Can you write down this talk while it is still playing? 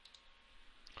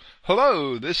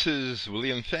Hello, this is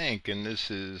William Fink, and this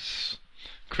is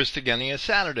Christogenea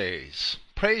Saturdays.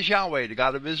 Praise Yahweh, the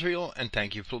God of Israel, and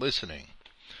thank you for listening.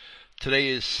 Today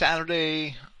is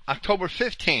Saturday, October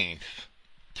 15th,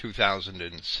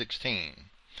 2016.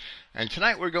 And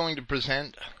tonight we're going to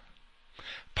present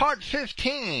part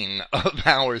 15 of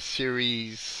our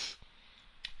series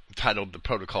titled The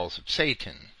Protocols of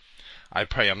Satan. I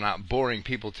pray I'm not boring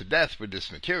people to death with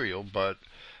this material, but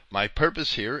my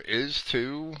purpose here is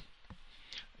to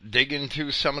dig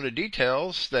into some of the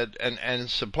details that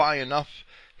and supply enough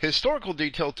historical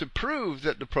detail to prove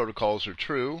that the protocols are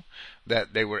true,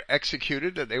 that they were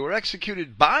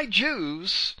executed by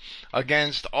Jews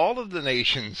against all of the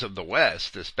nations of the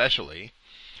West especially.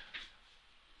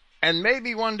 And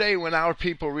maybe one day when our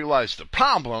people realize the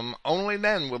problem, only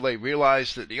then will they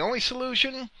realize that the only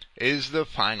solution is the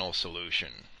final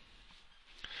solution.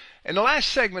 In the last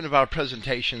segment of our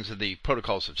presentations of the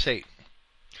Protocols of Satan,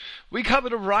 we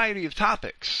covered a variety of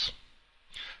topics.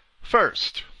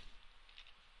 First,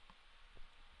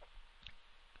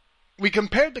 we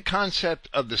compared the concept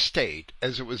of the state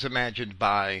as it was imagined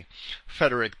by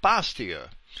Frederick Bastiat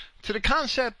to the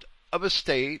concept of a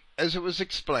state as it was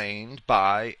explained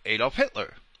by Adolf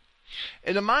Hitler.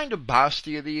 In the mind of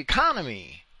Bastiat, the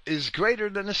economy is greater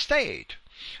than the state,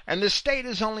 and the state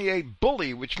is only a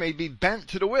bully which may be bent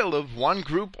to the will of one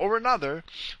group or another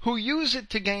who use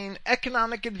it to gain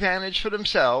economic advantage for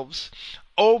themselves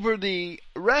over the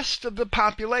rest of the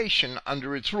population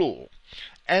under its rule.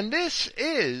 And this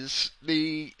is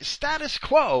the status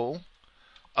quo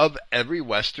of every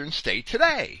Western state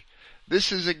today.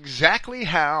 This is exactly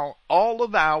how all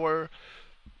of our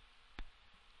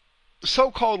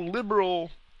so-called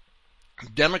liberal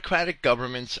democratic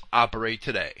governments operate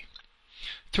today.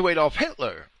 To Adolf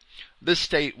Hitler, the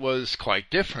state was quite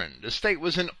different. The state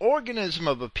was an organism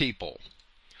of a people,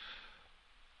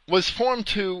 was formed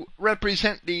to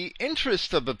represent the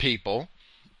interest of the people,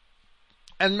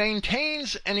 and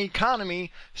maintains an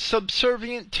economy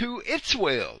subservient to its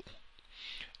will,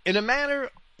 in a manner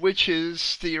which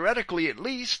is, theoretically at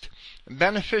least,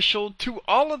 beneficial to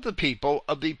all of the people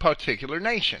of the particular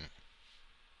nation.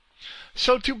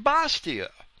 So to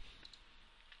Bastiat,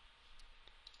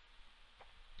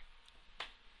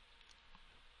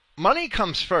 money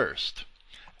comes first,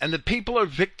 and the people are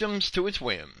victims to its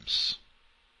whims.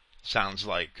 Sounds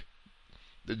like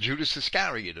the Judas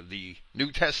Iscariot of the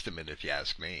New Testament, if you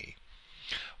ask me.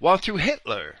 While to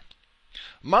Hitler,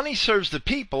 money serves the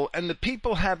people, and the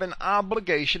people have an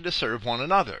obligation to serve one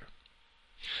another.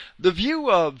 The view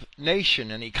of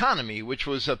nation and economy, which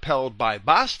was upheld by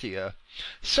Bastiat,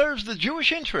 serves the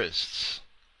Jewish interests.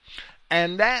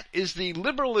 And that is the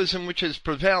liberalism which has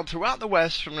prevailed throughout the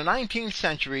West from the 19th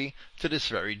century to this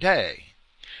very day.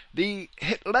 The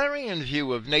Hitlerian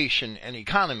view of nation and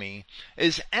economy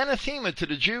is anathema to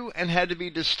the Jew and had to be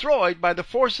destroyed by the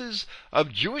forces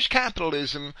of Jewish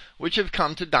capitalism which have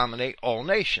come to dominate all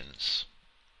nations.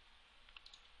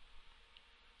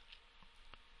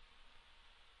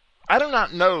 I do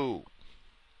not know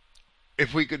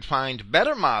if we could find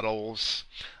better models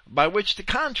by which to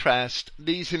contrast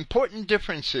these important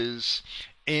differences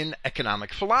in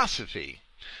economic philosophy,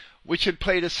 which had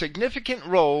played a significant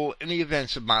role in the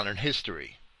events of modern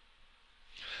history.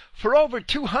 For over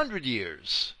 200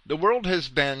 years, the world has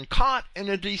been caught in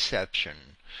a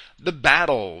deception,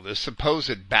 the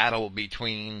supposed battle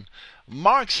between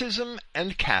Marxism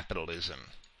and capitalism.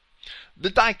 The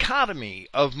dichotomy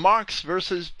of Marx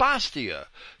versus Bastiat,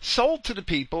 sold to the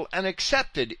people and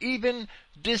accepted, even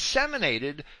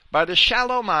disseminated by the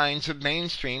shallow minds of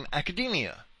mainstream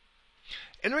academia.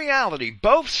 In reality,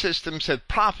 both systems have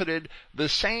profited the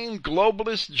same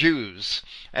globalist Jews,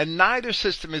 and neither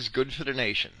system is good for the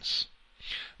nations.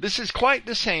 This is quite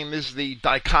the same as the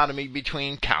dichotomy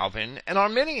between Calvin and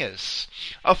Arminius,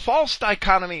 a false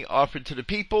dichotomy offered to the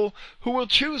people who will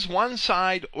choose one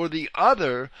side or the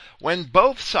other when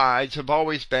both sides have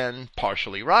always been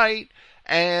partially right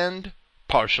and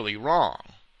partially wrong.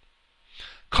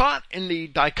 Caught in the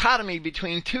dichotomy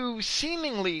between two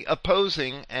seemingly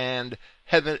opposing and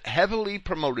heavily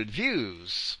promoted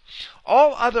views,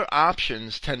 all other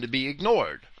options tend to be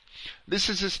ignored. This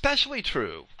is especially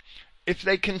true if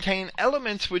they contain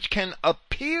elements which can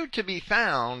appear to be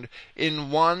found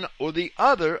in one or the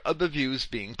other of the views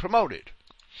being promoted.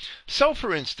 So,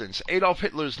 for instance, Adolf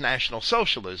Hitler's National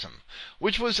Socialism,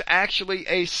 which was actually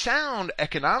a sound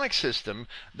economic system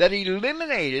that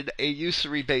eliminated a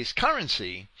usury-based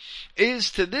currency,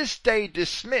 is to this day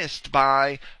dismissed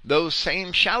by those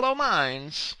same shallow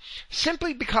minds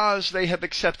simply because they have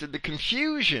accepted the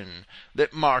confusion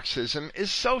that Marxism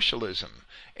is socialism.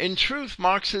 In truth,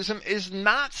 Marxism is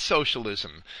not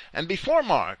socialism, and before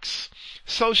Marx,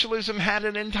 socialism had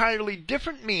an entirely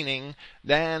different meaning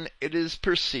than it is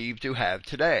perceived to have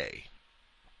today.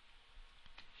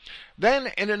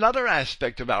 Then, in another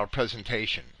aspect of our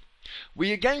presentation,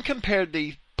 we again compared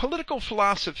the political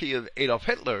philosophy of Adolf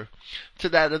Hitler to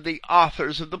that of the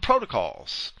authors of the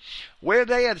Protocols, where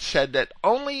they had said that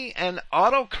only an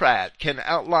autocrat can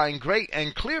outline great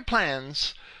and clear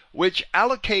plans which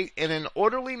allocate in an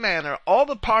orderly manner all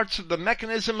the parts of the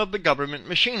mechanism of the government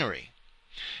machinery.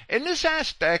 In this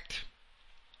aspect,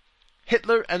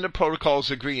 Hitler and the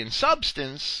Protocols agree in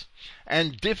substance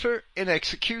and differ in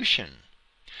execution.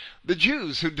 The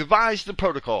Jews who devised the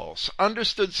Protocols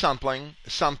understood something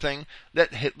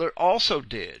that Hitler also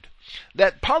did,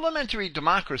 that parliamentary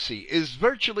democracy is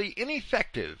virtually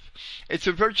ineffective. It's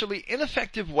a virtually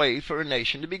ineffective way for a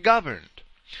nation to be governed.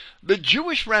 The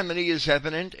Jewish remedy is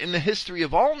evident in the history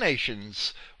of all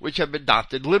nations which have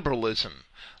adopted liberalism.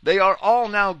 They are all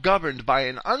now governed by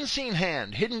an unseen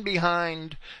hand hidden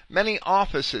behind many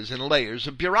offices and layers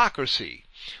of bureaucracy,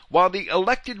 while the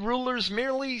elected rulers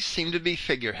merely seem to be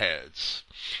figureheads.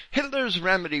 Hitler's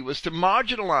remedy was to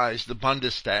marginalize the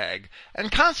Bundestag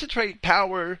and concentrate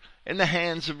power in the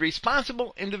hands of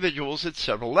responsible individuals at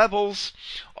several levels,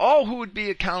 all who would be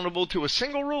accountable to a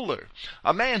single ruler,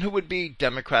 a man who would be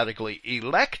democratically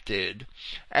elected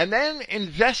and then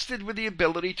invested with the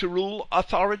ability to rule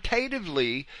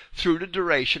authoritatively through the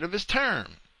duration of his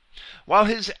term. While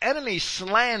his enemies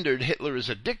slandered Hitler as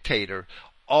a dictator,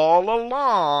 all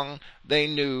along they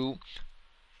knew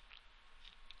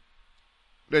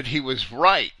that he was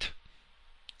right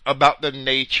about the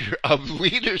nature of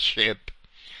leadership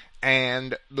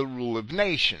and the rule of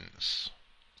nations.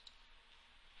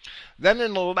 Then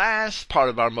in the last part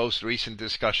of our most recent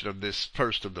discussion of this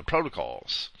first of the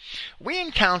Protocols, we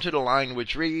encountered a line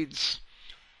which reads,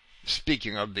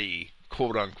 speaking of the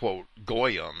quote-unquote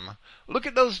Goyim, "Look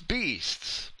at those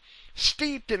beasts,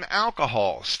 steeped in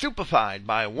alcohol, stupefied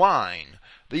by wine,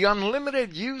 the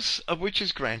unlimited use of which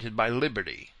is granted by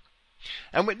liberty."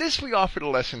 And with this we offered a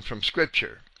lesson from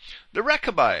Scripture. The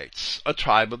Rechabites, a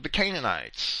tribe of the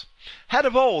Canaanites, had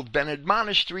of old been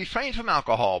admonished to refrain from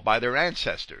alcohol by their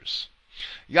ancestors.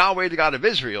 Yahweh, the God of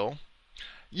Israel,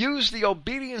 used the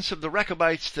obedience of the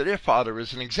Rechabites to their father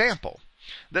as an example,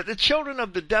 that the children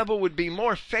of the devil would be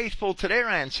more faithful to their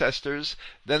ancestors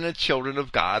than the children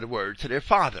of God were to their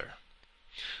father.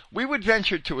 We would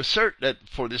venture to assert that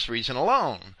for this reason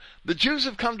alone, the Jews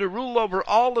have come to rule over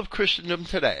all of Christendom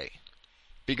today,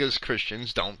 because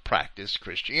Christians don't practice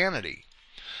Christianity.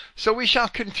 So we shall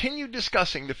continue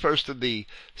discussing the first of the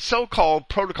so-called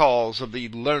Protocols of the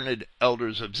learned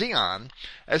elders of Zion,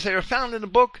 as they are found in the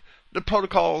book The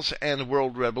Protocols and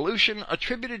World Revolution,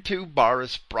 attributed to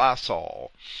Boris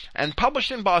Brassall, and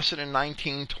published in Boston in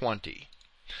 1920.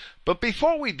 But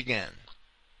before we begin,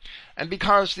 and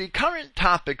because the current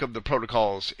topic of the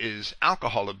Protocols is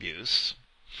alcohol abuse,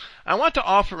 I want to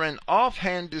offer an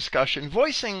offhand discussion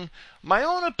voicing my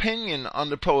own opinion on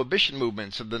the prohibition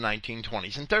movements of the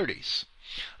 1920s and 30s.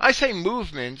 I say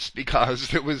movements because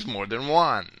there was more than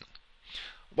one.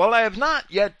 While I have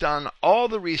not yet done all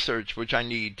the research which I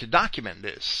need to document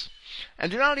this,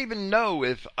 and do not even know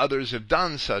if others have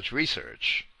done such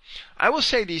research, I will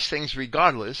say these things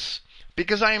regardless,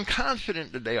 because I am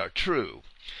confident that they are true.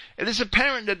 It is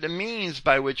apparent that the means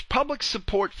by which public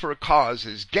support for a cause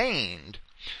is gained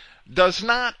does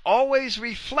not always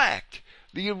reflect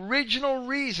the original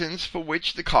reasons for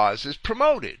which the cause is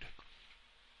promoted.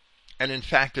 And in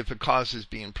fact, if a cause is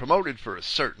being promoted for a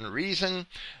certain reason,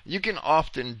 you can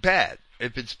often bet,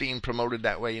 if it's being promoted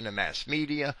that way in the mass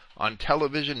media, on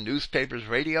television, newspapers,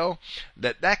 radio,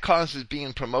 that that cause is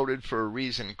being promoted for a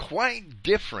reason quite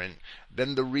different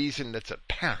than the reason that's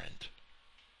apparent.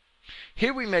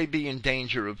 Here we may be in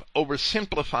danger of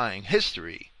oversimplifying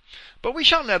history, but we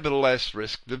shall nevertheless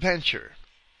risk the venture.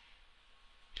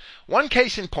 One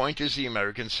case in point is the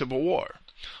American Civil War.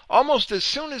 Almost as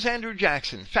soon as Andrew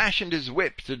Jackson fashioned his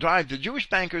whip to drive the Jewish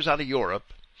bankers out of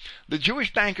Europe, the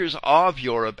Jewish bankers of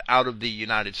Europe out of the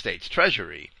United States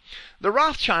Treasury, the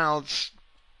Rothschilds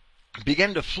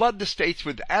began to flood the states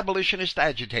with abolitionist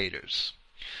agitators.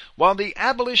 While the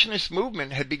abolitionist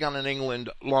movement had begun in England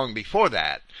long before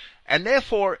that, and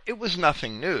therefore it was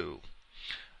nothing new,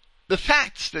 the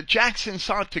facts that Jackson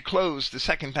sought to close the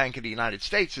Second Bank of the United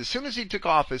States as soon as he took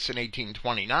office in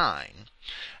 1829,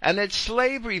 and that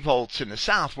slave revolts in the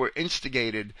South were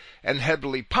instigated and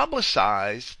heavily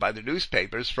publicized by the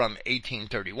newspapers from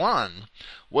 1831,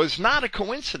 was not a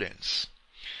coincidence.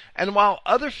 And while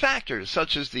other factors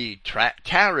such as the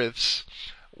tariffs,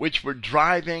 which were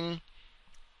driving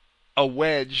a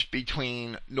wedge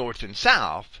between North and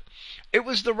South, it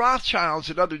was the Rothschilds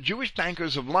and other Jewish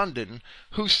bankers of London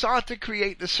who sought to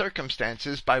create the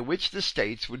circumstances by which the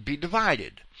states would be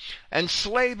divided, and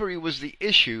slavery was the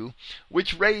issue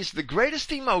which raised the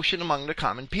greatest emotion among the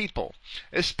common people,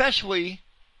 especially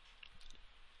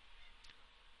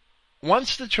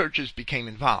once the churches became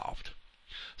involved.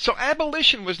 So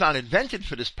abolition was not invented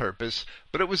for this purpose,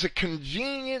 but it was a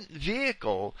convenient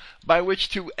vehicle by which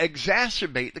to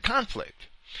exacerbate the conflict.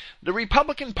 The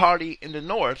Republican Party in the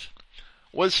North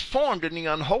was formed in the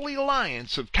unholy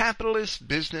alliance of capitalist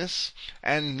business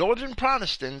and Northern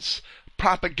Protestants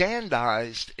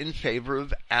propagandized in favor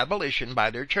of abolition by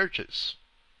their churches.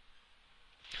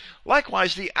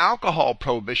 Likewise, the alcohol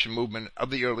prohibition movement of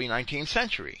the early 19th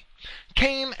century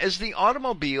came as the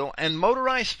automobile and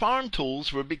motorized farm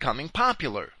tools were becoming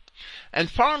popular, and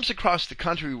farms across the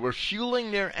country were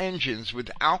fueling their engines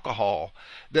with alcohol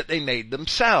that they made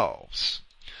themselves.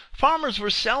 Farmers were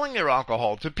selling their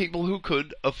alcohol to people who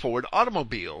could afford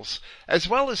automobiles, as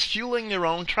well as fueling their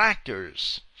own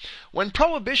tractors. When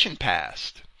Prohibition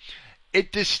passed,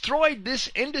 it destroyed this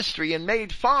industry and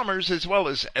made farmers, as well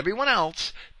as everyone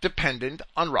else, dependent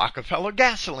on Rockefeller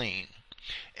gasoline.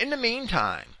 In the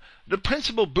meantime, the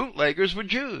principal bootleggers were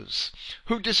Jews,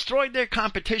 who destroyed their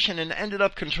competition and ended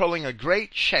up controlling a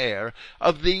great share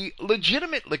of the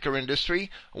legitimate liquor industry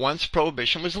once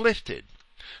Prohibition was lifted.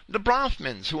 The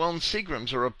Bronfmans, who owned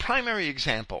Seagrams, are a primary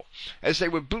example, as they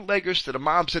were bootleggers to the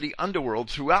mobs of the underworld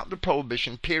throughout the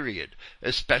Prohibition period,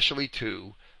 especially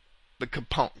to the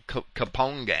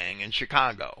Capone gang in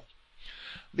Chicago.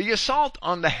 The assault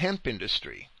on the hemp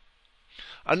industry,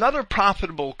 another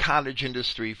profitable cottage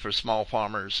industry for small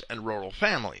farmers and rural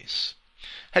families,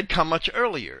 had come much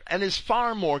earlier and is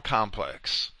far more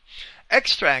complex.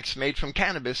 Extracts made from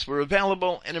cannabis were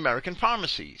available in American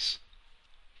pharmacies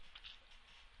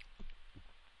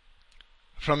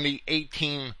from the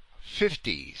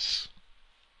 1850s.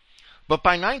 But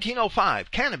by 1905,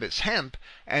 cannabis, hemp,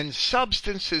 and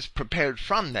substances prepared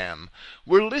from them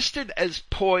were listed as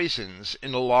poisons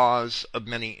in the laws of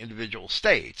many individual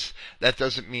states. That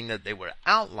doesn't mean that they were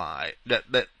outlawed.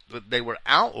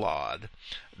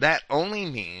 That only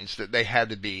means that they had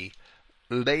to be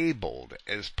labeled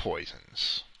as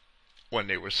poisons when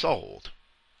they were sold.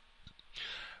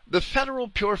 The Federal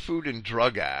Pure Food and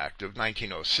Drug Act of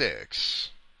 1906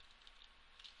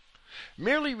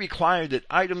 merely required that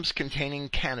items containing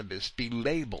cannabis be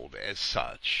labeled as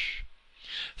such.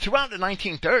 Throughout the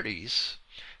 1930s,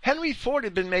 Henry Ford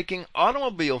had been making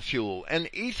automobile fuel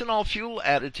and ethanol fuel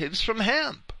additives from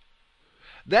hemp.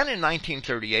 Then in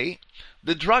 1938,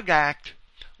 the Drug Act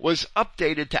was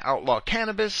updated to outlaw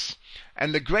cannabis,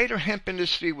 and the greater hemp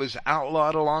industry was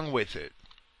outlawed along with it.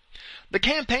 The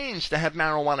campaigns to have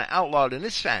marijuana outlawed in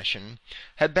this fashion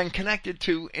had been connected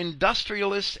to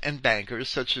industrialists and bankers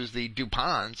such as the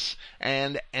DuPonts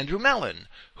and Andrew Mellon,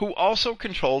 who also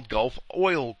controlled Gulf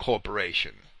Oil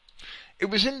Corporation. It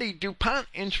was in the DuPont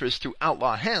interest to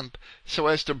outlaw hemp so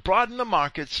as to broaden the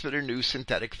markets for their new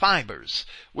synthetic fibers,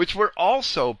 which were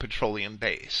also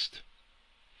petroleum-based.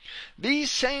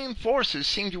 These same forces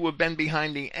seem to have been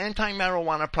behind the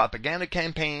anti-marijuana propaganda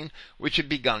campaign which had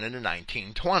begun in the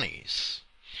 1920s.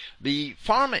 The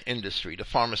pharma industry, the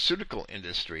pharmaceutical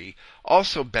industry,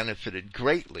 also benefited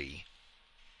greatly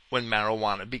when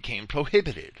marijuana became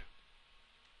prohibited.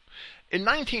 In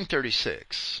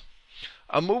 1936,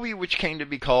 a movie which came to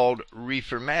be called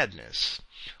Reefer Madness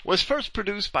was first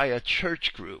produced by a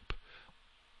church group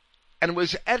and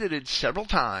was edited several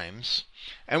times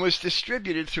and was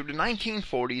distributed through the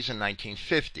 1940s and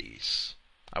 1950s.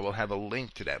 I will have a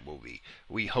link to that movie.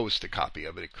 We host a copy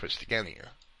of it at Christogenea.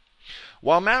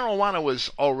 While marijuana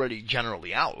was already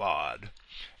generally outlawed,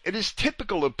 it is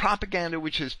typical of propaganda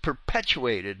which has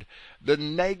perpetuated the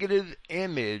negative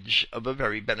image of a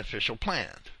very beneficial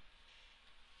plant.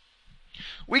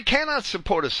 We cannot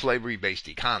support a slavery-based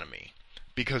economy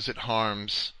because it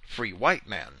harms free white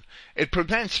men. It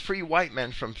prevents free white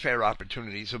men from fair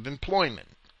opportunities of employment.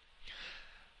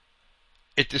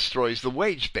 It destroys the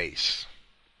wage base.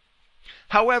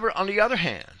 However, on the other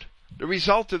hand, the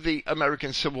result of the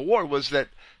American Civil War was that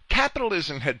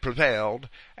capitalism had prevailed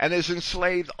and has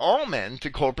enslaved all men to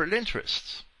corporate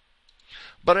interests.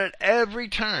 But at every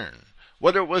turn,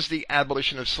 whether it was the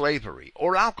abolition of slavery,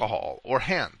 or alcohol, or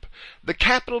hemp, the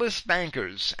capitalist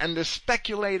bankers and the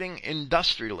speculating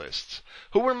industrialists,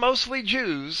 who were mostly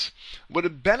Jews, were the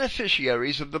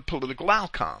beneficiaries of the political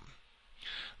outcome.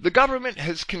 The government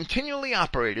has continually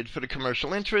operated for the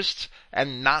commercial interests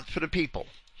and not for the people.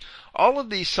 All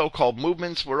of these so-called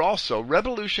movements were also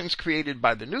revolutions created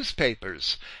by the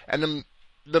newspapers and the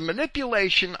the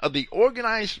manipulation of the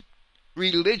organized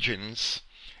religions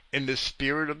in the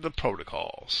spirit of the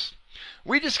protocols.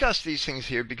 We discuss these things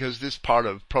here because this part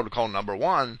of protocol number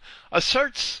 1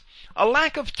 asserts a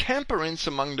lack of temperance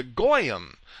among the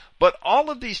Goyim, but all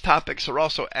of these topics are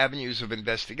also avenues of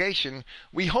investigation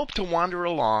we hope to wander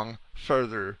along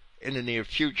further in the near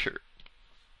future.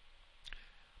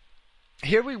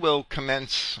 Here we will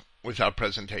commence with our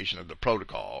presentation of the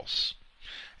protocols,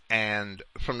 and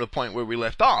from the point where we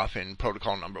left off in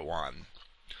protocol number 1.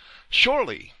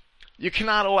 Surely, you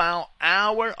cannot allow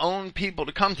our own people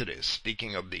to come to this,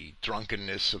 speaking of the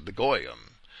drunkenness of the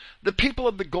Goyim. The people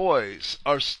of the Goys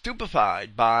are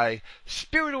stupefied by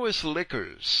spirituous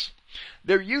liquors.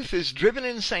 Their youth is driven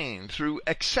insane through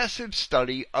excessive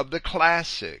study of the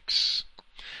classics,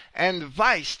 and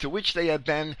vice to which they have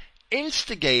been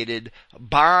instigated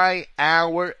by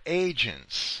our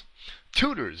agents,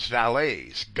 tutors,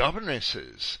 valets,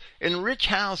 governesses, in rich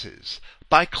houses,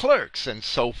 by clerks and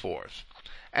so forth,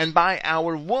 and by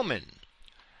our women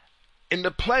in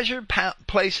the pleasure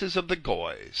places of the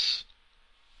Goys,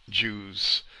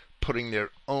 Jews putting their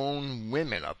own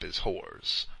women up as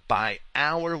whores, by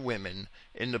our women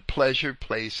in the pleasure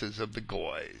places of the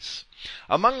Goys.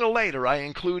 Among the later I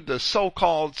include the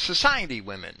so-called society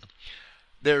women,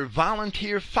 their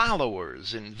volunteer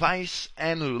followers in vice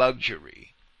and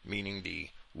luxury, meaning the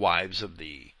wives of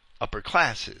the upper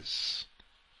classes.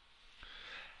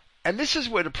 And this is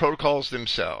where the protocols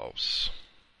themselves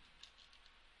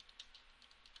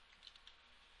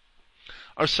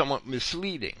are somewhat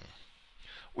misleading.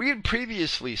 We had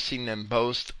previously seen them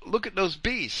boast, "Look at those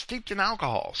beasts steeped in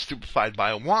alcohol, stupefied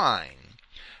by wine,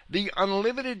 the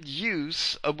unlimited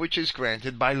use of which is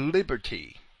granted by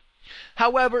liberty."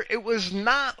 However, it was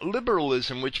not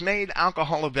liberalism which made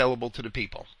alcohol available to the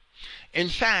people. In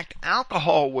fact,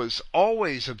 alcohol was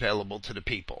always available to the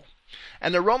people,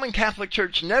 and the Roman Catholic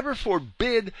Church never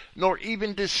forbid nor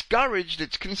even discouraged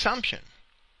its consumption.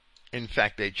 In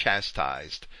fact, they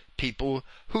chastised people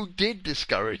who did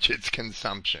discourage its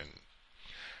consumption.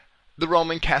 The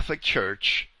Roman Catholic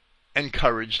Church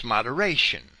encouraged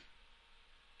moderation.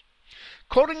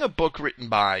 Quoting a book written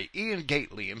by Ian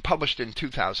Gately and published in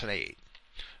 2008,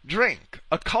 Drink,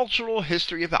 A Cultural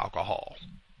History of Alcohol.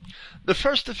 The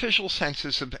first official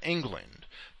census of England,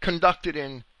 conducted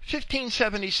in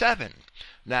 1577.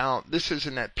 Now, this is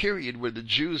in that period where the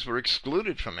Jews were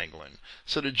excluded from England,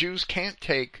 so the Jews can't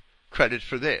take credit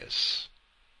for this.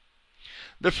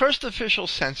 The first official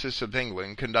census of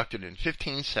England, conducted in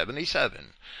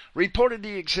 1577, reported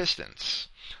the existence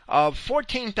of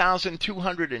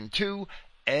 14,202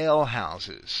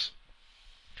 alehouses.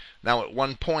 Now, at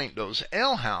one point, those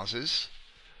alehouses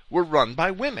were run by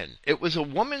women. It was a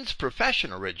woman's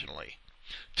profession originally.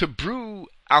 To brew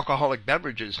alcoholic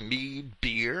beverages, mead,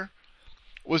 beer,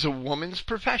 was a woman's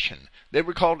profession. They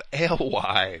were called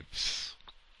alewives.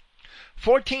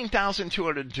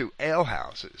 14,202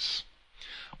 alehouses,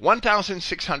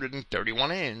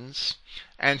 1,631 inns,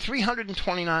 and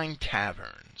 329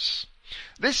 taverns.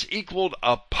 This equaled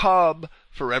a pub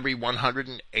for every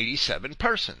 187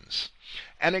 persons,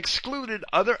 and excluded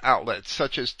other outlets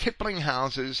such as tippling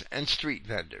houses and street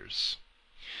vendors.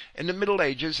 In the Middle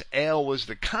Ages, ale was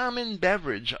the common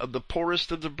beverage of the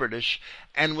poorest of the British,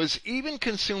 and was even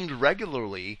consumed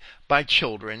regularly by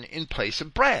children in place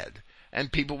of bread,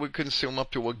 and people would consume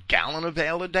up to a gallon of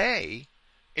ale a day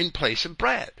in place of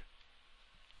bread.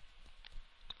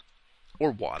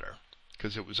 Or water,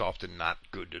 because it was often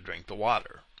not good to drink the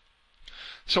water.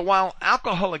 So while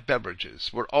alcoholic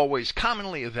beverages were always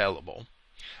commonly available,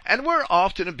 and were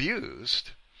often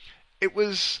abused, it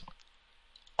was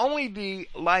only the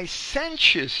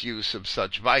licentious use of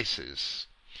such vices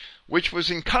which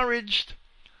was encouraged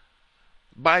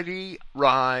by the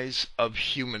rise of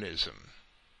humanism.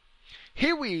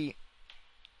 Here we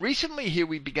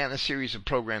began a series of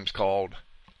programs called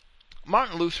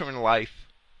Martin Luther in Life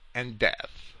and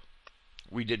Death.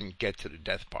 We didn't get to the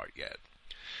death part yet,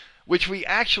 which we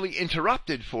actually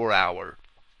interrupted for our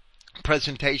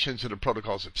presentations of the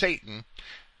protocols of Satan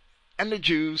and the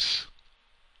Jews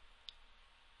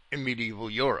in medieval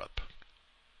Europe.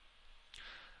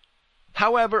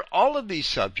 However, all of these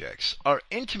subjects are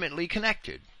intimately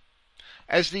connected,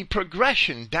 as the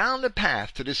progression down the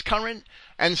path to this current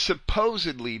and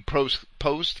supposedly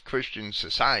post-Christian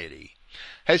society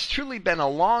has truly been a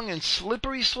long and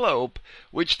slippery slope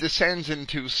which descends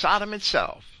into Sodom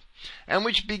itself, and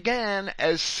which began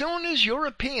as soon as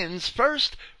Europeans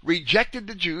first rejected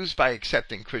the Jews by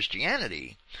accepting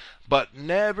Christianity, but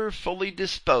never fully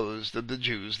disposed of the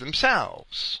Jews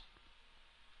themselves.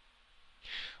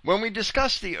 When we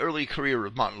discuss the early career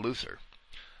of Martin Luther,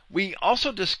 We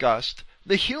also discussed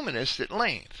the humanists at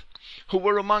length, who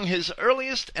were among his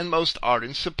earliest and most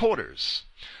ardent supporters.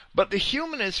 But the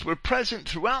humanists were present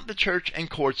throughout the church and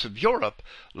courts of Europe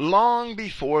long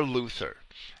before Luther,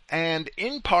 and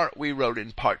in part we wrote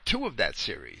in part 2 of that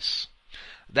series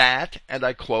that, and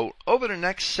I quote, over the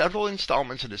next several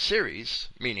installments of the series,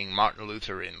 meaning Martin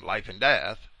Luther in Life and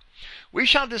Death, we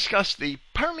shall discuss the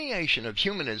permeation of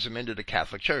humanism into the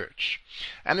Catholic Church,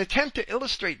 and attempt to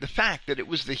illustrate the fact that it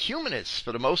was the humanists,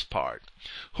 for the most part,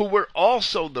 who were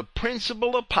also the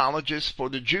principal apologists for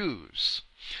the Jews.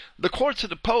 The courts of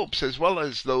the popes, as well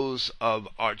as those of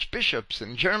archbishops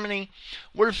in Germany,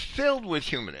 were filled with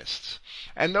humanists,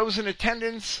 and those in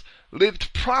attendance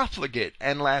lived profligate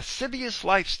and lascivious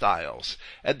lifestyles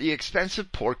at the expense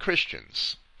of poor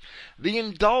Christians. The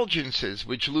indulgences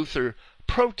which Luther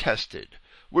protested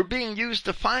were being used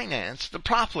to finance the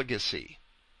profligacy.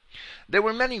 There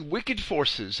were many wicked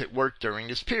forces at work during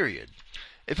this period.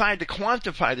 If I had to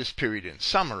quantify this period in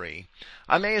summary,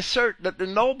 I may assert that the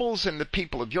nobles and the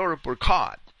people of Europe were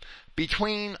caught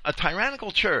between a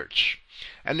tyrannical church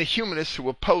and the humanists who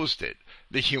opposed it,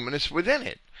 the humanists within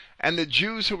it, and the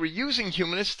Jews who were using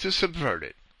humanists to subvert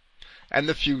it, and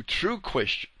the few true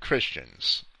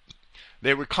Christians.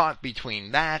 They were caught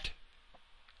between that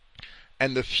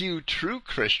and the few true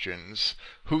Christians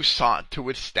who sought to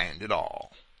withstand it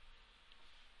all.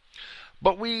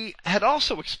 But we had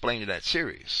also explained in that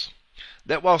series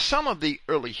that while some of the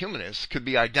early humanists could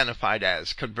be identified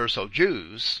as converso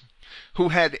Jews who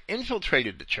had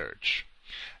infiltrated the church,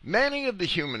 many of the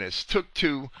humanists took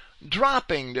to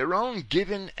dropping their own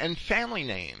given and family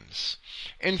names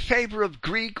in favor of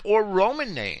Greek or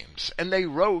Roman names, and they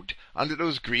wrote under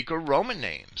those Greek or Roman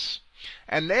names,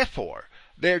 and therefore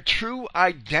their true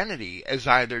identity as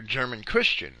either German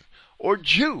Christian or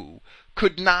Jew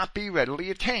could not be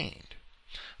readily attained.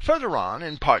 Further on,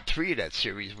 in part 3 of that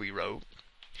series we wrote,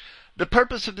 the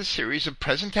purpose of the series of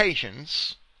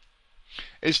presentations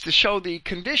is to show the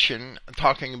condition,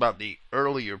 talking about the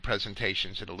earlier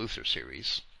presentations in the Luther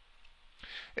series,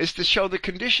 is to show the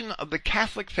condition of the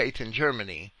Catholic faith in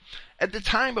Germany at the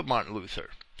time of Martin Luther,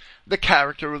 the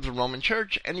character of the Roman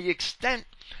Church, and the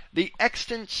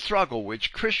extant struggle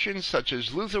which Christians such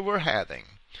as Luther were having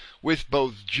with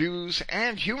both Jews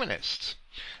and humanists,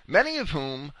 many of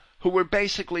whom who were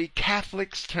basically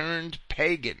Catholics turned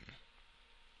pagan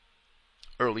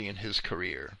early in his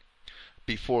career,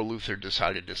 before Luther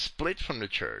decided to split from the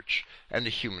church and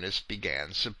the humanists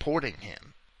began supporting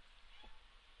him.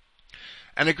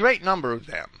 And a great number of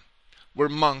them were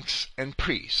monks and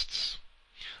priests.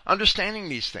 Understanding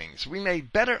these things, we may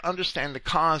better understand the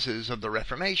causes of the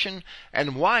Reformation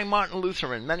and why Martin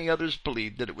Luther and many others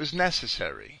believed that it was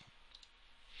necessary.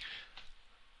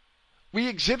 We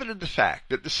exhibited the fact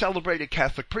that the celebrated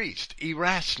Catholic priest,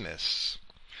 Erasmus,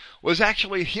 was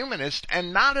actually a humanist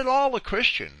and not at all a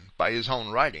Christian. By his own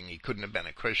writing, he couldn't have been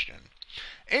a Christian.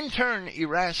 In turn,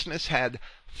 Erasmus had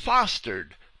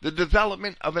fostered the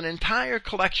development of an entire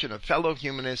collection of fellow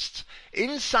humanists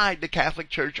inside the Catholic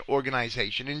Church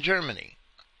organization in Germany,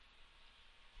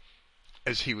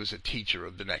 as he was a teacher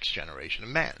of the next generation of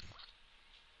men.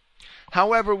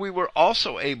 However, we were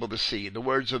also able to see the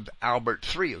words of Albert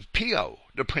III of Pio,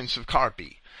 the Prince of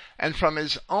Carpi, and from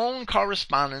his own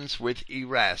correspondence with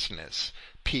Erasmus,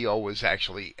 Pio was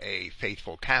actually a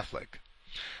faithful Catholic,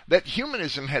 that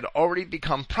humanism had already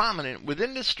become prominent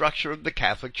within the structure of the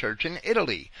Catholic Church in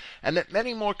Italy, and that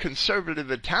many more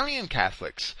conservative Italian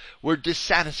Catholics were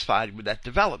dissatisfied with that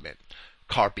development,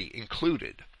 Carpi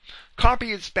included.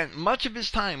 Carpi had spent much of his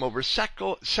time over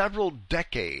several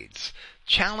decades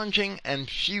challenging and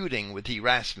feuding with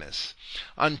Erasmus,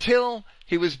 until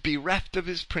he was bereft of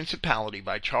his principality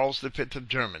by Charles V of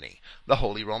Germany, the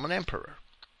Holy Roman Emperor.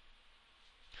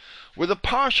 With a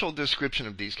partial description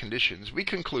of these conditions, we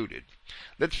concluded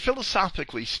that,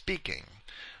 philosophically speaking,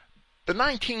 the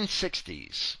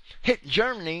 1960s hit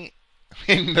Germany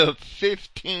in the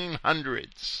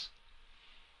 1500s,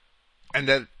 and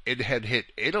that it had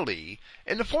hit Italy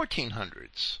in the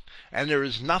 1400s, and there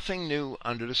is nothing new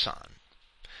under the sun.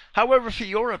 However, for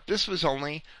Europe, this was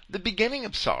only the beginning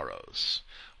of sorrows.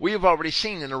 We have already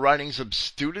seen in the writings of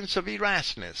students of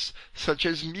Erasmus, such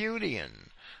as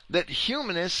Mutian, that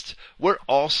humanists were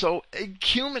also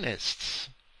ecumenists.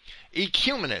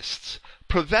 Ecumenists,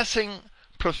 professing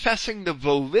the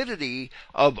validity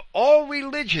of all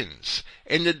religions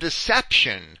in the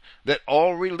deception that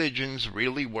all religions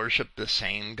really worship the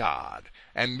same God.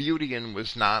 And Mutian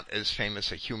was not as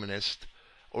famous a humanist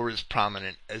or as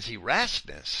prominent as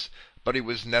Erasmus, but he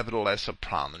was nevertheless a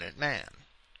prominent man.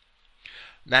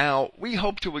 Now, we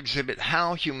hope to exhibit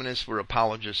how humanists were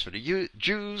apologists for the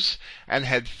Jews and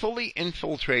had fully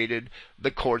infiltrated the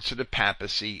courts of the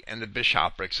papacy and the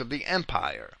bishoprics of the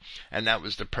empire. And that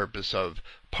was the purpose of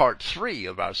part 3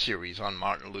 of our series on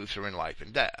Martin Luther and life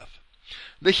and death.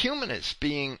 The humanists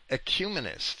being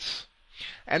ecumenists,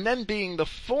 and then being the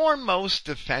foremost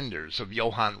defenders of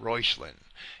Johann Reuchlin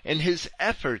in his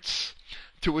efforts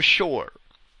to assure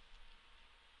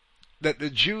that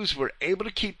the Jews were able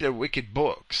to keep their wicked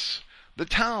books, the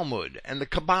Talmud and the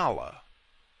Kabbalah,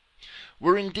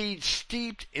 were indeed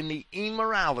steeped in the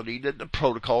immorality that the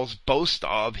protocols boast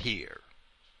of here.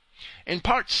 In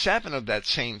part 7 of that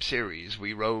same series,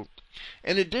 we wrote,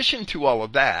 in addition to all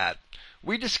of that,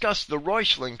 we discussed the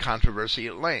Reuchlin controversy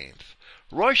at length.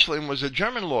 Reuchlin was a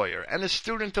German lawyer and a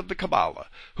student of the Kabbalah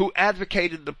who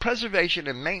advocated the preservation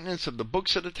and maintenance of the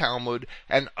books of the Talmud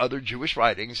and other Jewish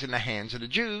writings in the hands of the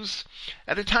Jews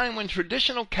at a time when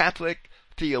traditional Catholic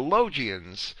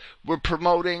theologians were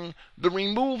promoting the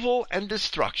removal and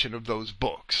destruction of those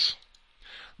books.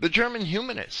 The German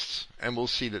humanists, and we'll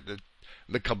see that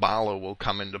the Kabbalah will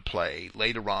come into play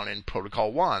later on in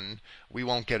Protocol 1. We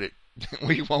won't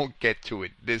get to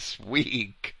it this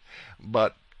week,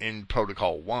 but in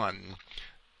Protocol 1,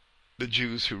 the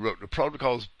Jews who wrote the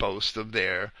protocols boast of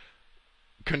their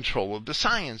control of the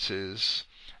sciences,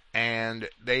 and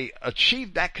they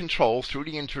achieved that control through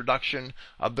the introduction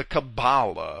of the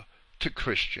Kabbalah to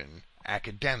Christian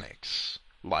academics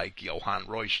like Johann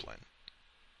Reuchlin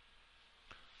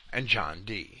and John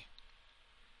Dee.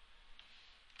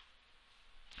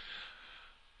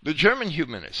 The German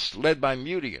humanists, led by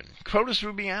Mutian, Crotus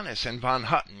Rubianus, and von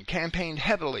Hutten, campaigned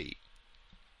heavily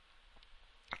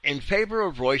in favor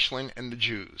of Reuchlin and the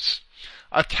Jews,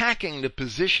 attacking the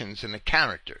positions and the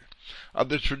character of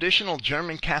the traditional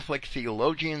German Catholic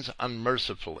theologians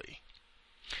unmercifully.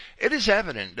 It is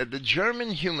evident that the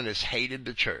German humanists hated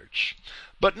the Church,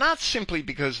 but not simply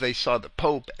because they saw the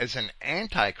Pope as an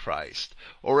antichrist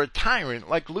or a tyrant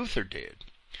like Luther did.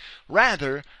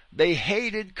 Rather, they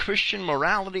hated Christian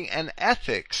morality and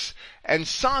ethics and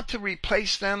sought to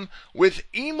replace them with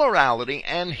immorality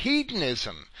and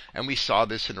hedonism. And we saw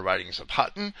this in the writings of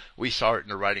Hutten, we saw it in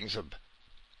the writings of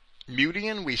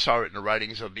Mutian, we saw it in the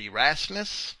writings of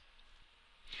Erasmus.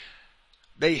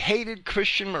 They hated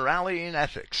Christian morality and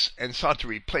ethics and sought to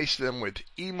replace them with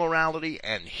immorality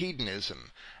and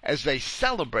hedonism as they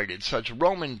celebrated such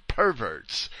Roman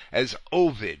perverts as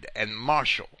Ovid and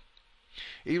Martial.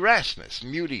 Erasmus,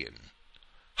 Mutian,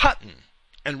 Hutten,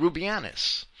 and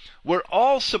Rubianus were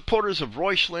all supporters of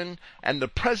Reuchlin and the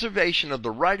preservation of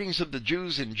the writings of the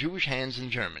Jews in Jewish hands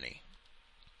in Germany.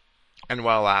 And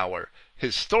while our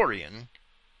historian,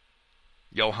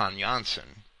 Johann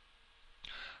Janssen,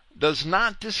 does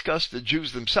not discuss the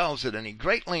Jews themselves at any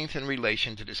great length in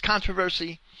relation to this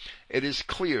controversy, it is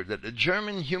clear that the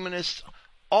German humanists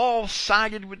all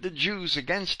sided with the Jews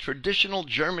against traditional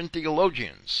German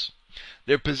theologians.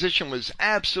 Their position was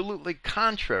absolutely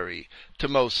contrary to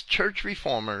most church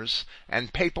reformers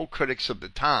and papal critics of the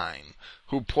time,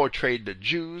 who portrayed the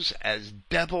Jews as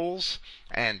devils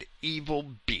and evil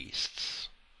beasts.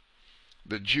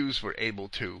 The Jews were able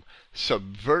to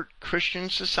subvert Christian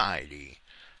society,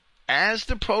 as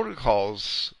the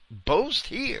protocols boast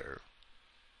here,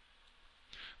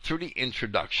 through the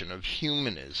introduction of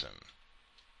humanism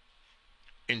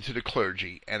into the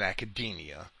clergy and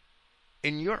academia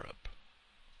in Europe.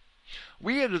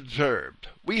 We had observed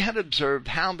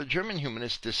how the German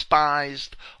humanists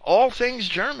despised all things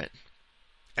German,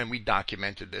 and we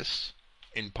documented this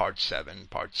in Part 7,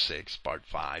 Part 6, Part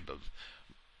 5 of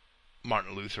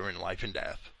Martin Luther and Life and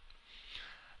Death.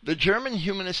 The German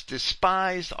humanists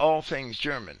despised all things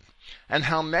German, and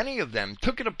how many of them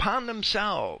took it upon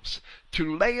themselves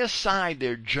to lay aside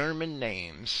their German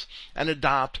names and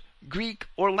adopt Greek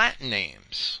or Latin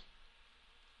names.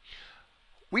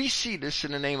 We see this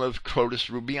in the name of Crotus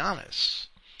Rubianus,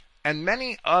 and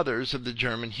many others of the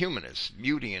German humanists.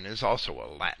 Mutian is also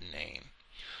a Latin name.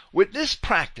 With this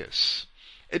practice,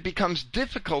 it becomes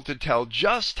difficult to tell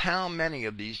just how many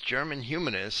of these German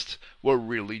humanists were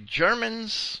really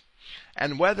Germans,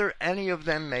 and whether any of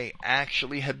them may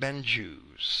actually have been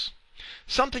Jews.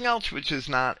 Something else which is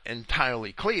not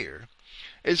entirely clear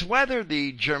is whether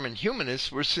the German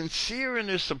humanists were sincere in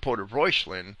their support of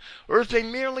Reuchlin, or if they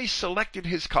merely selected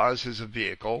his cause as a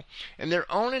vehicle in their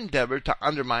own endeavor to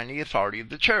undermine the authority of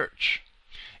the Church.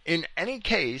 In any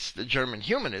case, the German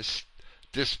humanists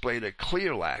displayed a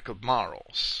clear lack of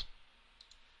morals.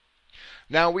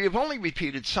 Now, we have only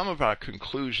repeated some of our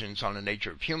conclusions on the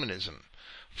nature of humanism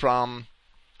from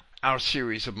our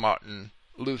series of Martin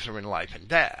Luther and Life and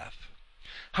Death.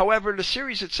 However, the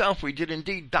series itself, we did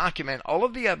indeed document all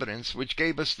of the evidence which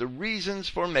gave us the reasons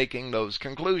for making those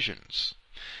conclusions.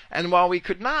 And while we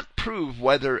could not prove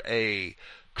whether a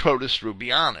Crotus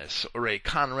Rubianus, or a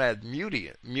Conrad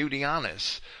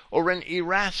Mutianus, or an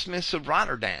Erasmus of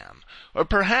Rotterdam, or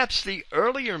perhaps the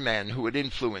earlier men who had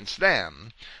influenced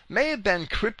them, may have been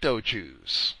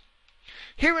crypto-Jews.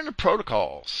 Here in the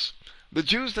protocols, the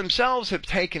Jews themselves have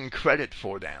taken credit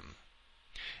for them.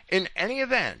 In any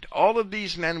event, all of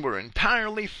these men were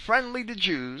entirely friendly to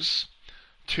Jews,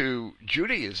 to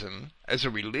Judaism as a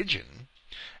religion,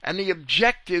 and the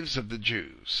objectives of the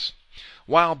Jews,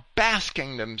 while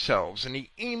basking themselves in the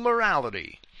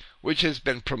immorality which has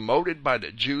been promoted by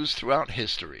the Jews throughout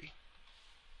history.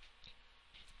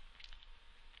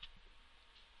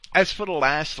 As for the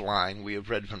last line we have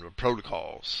read from the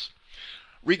protocols,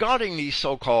 regarding these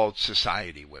so-called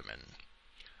society women,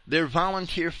 their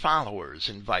volunteer followers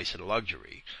in vice and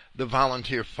luxury, the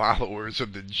volunteer followers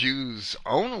of the Jews'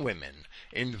 own women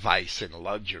in vice and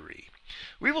luxury,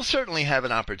 we will certainly have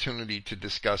an opportunity to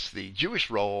discuss the Jewish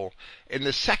role in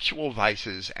the sexual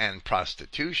vices and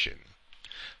prostitution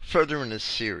further in this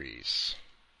series.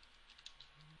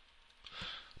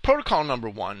 Protocol number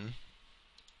 1,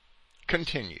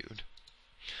 continued.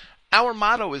 Our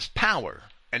motto is power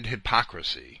and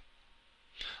hypocrisy.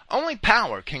 Only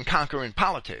power can conquer in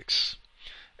politics,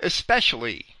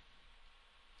 especially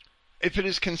if it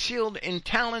is concealed in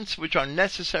talents which are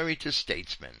necessary to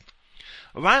statesmen.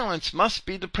 Violence must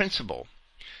be the principle,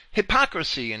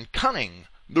 hypocrisy and cunning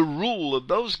the rule of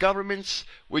those governments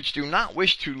which do not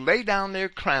wish to lay down their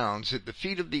crowns at the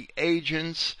feet of the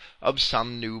agents of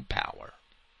some new power.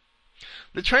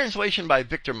 The translation by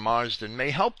Victor Marsden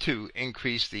may help to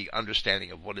increase the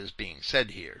understanding of what is being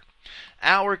said here.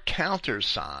 Our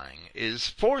countersign is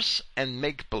force and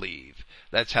make-believe.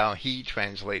 That's how he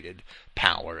translated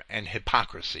power and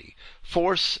hypocrisy.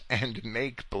 Force and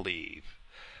make-believe.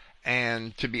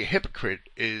 And to be a hypocrite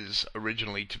is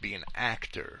originally to be an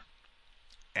actor.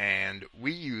 And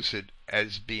we use it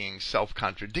as being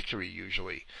self-contradictory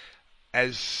usually,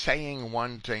 as saying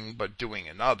one thing but doing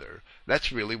another.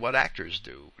 That's really what actors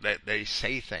do. That they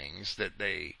say things that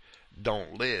they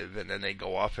don't live, and then they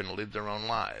go off and live their own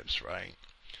lives, right?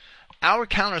 Our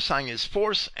countersign is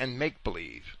force and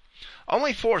make-believe.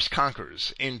 Only force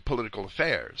conquers in political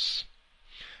affairs,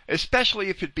 especially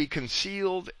if it be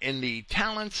concealed in the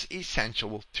talents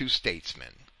essential to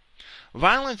statesmen.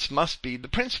 Violence must be the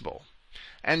principle,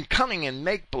 and cunning and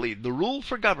make-believe the rule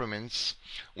for governments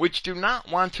which do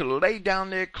not want to lay down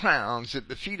their crowns at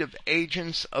the feet of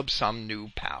agents of some new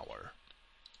power.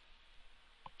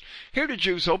 Here the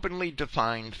Jews openly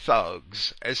define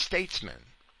thugs as statesmen,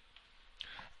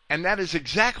 and that is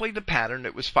exactly the pattern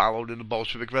that was followed in the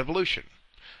Bolshevik Revolution,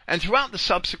 and throughout the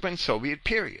subsequent Soviet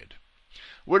period,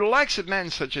 where the likes of men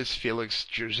such as Felix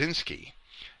Dzerzhinsky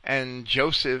and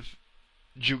Joseph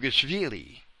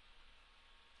Jugashvili,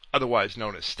 otherwise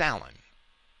known as Stalin,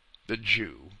 the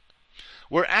Jew,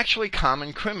 were actually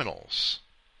common criminals.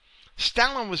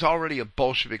 Stalin was already a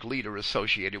Bolshevik leader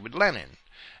associated with Lenin,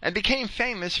 and became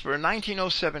famous for a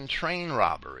 1907 train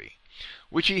robbery,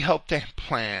 which he helped to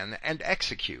plan and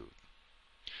execute.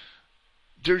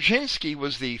 Dzerzhinsky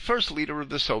was the first leader of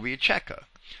the Soviet Cheka,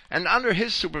 and under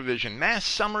his supervision mass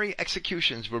summary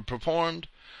executions were performed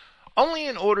only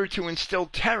in order to instill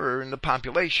terror in the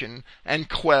population and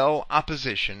quell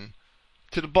opposition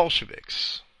to the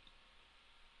Bolsheviks.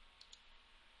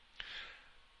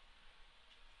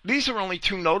 These are only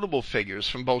two notable figures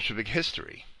from Bolshevik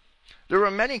history. There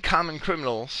are many common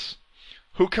criminals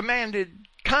who commanded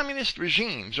communist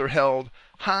regimes or held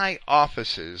high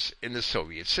offices in the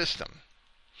Soviet system,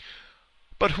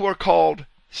 but who are called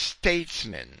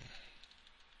statesmen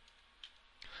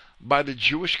by the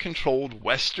Jewish-controlled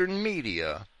Western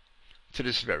media to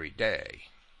this very day.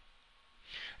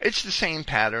 It's the same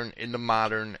pattern in the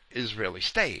modern Israeli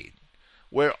state,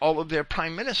 where all of their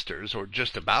prime ministers, or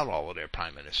just about all of their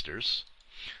prime ministers,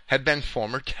 have been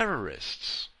former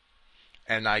terrorists.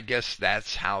 And I guess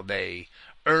that's how they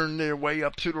earn their way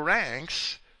up through the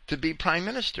ranks to be prime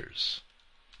ministers.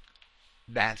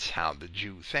 That's how the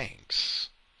Jew thinks.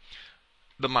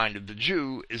 The mind of the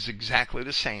Jew is exactly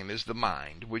the same as the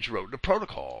mind which wrote the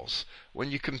protocols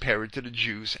when you compare it to the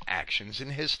Jew's actions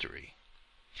in history.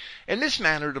 In this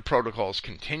manner the protocols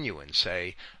continue and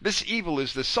say, this evil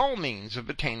is the sole means of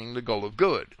attaining the goal of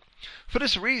good. For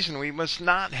this reason we must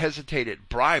not hesitate at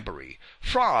bribery,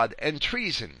 fraud, and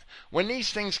treason, when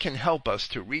these things can help us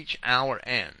to reach our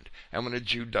end. And when a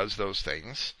Jew does those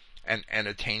things and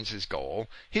attains his goal,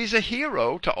 he's a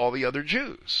hero to all the other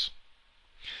Jews.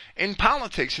 In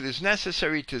politics, it is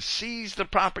necessary to seize the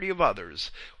property of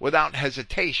others without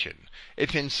hesitation,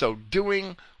 if in so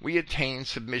doing we attain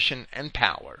submission and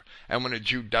power. And when a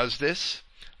Jew does this,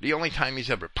 the only time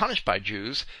he's ever punished by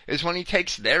Jews is when he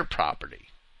takes their property.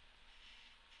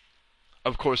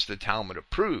 Of course, the Talmud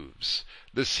approves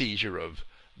the seizure of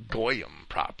Goyim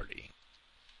property.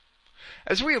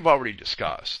 As we have already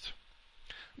discussed,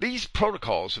 these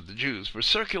protocols of the Jews were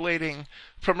circulating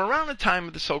from around the time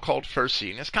of the so-called First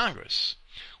Zionist Congress,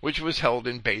 which was held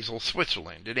in Basel,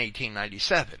 Switzerland in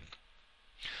 1897.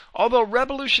 Although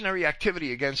revolutionary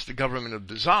activity against the government of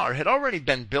the Tsar had already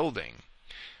been building,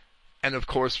 and of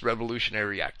course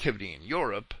revolutionary activity in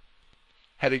Europe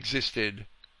had existed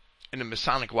in the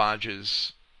Masonic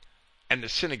lodges and the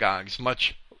synagogues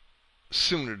much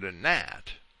sooner than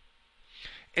that,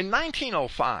 in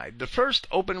 1905, the first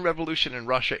open revolution in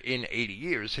Russia in 80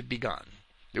 years had begun.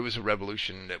 There was a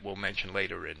revolution that we'll mention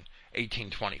later in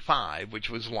 1825, which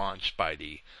was launched by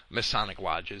the Masonic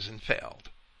lodges and failed.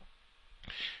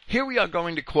 Here we are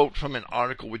going to quote from an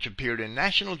article which appeared in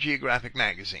National Geographic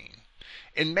magazine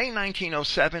in May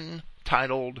 1907,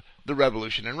 titled "The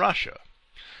Revolution in Russia."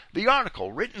 The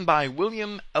article, written by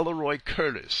William Elleroy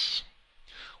Curtis,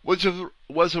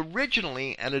 was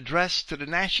originally an address to the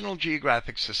National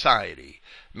Geographic Society,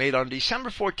 made on December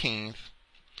 14,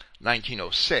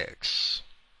 1906.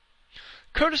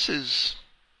 Curtis's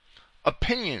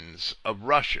opinions of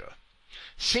Russia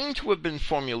seem to have been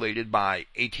formulated by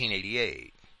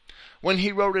 1888, when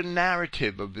he wrote a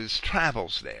narrative of his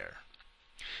travels there.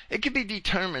 It can be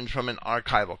determined from an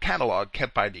archival catalog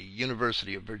kept by the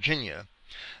University of Virginia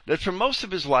that for most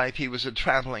of his life he was a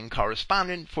traveling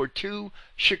correspondent for 2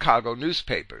 Chicago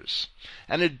newspapers,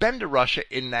 and had been to Russia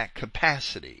in that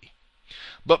capacity.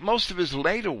 But most of his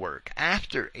later work,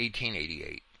 after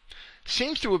 1888,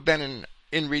 seems to have been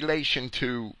in relation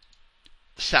to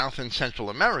South and Central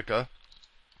America,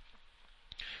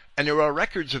 and there are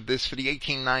records of this for the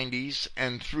 1890s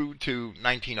and through to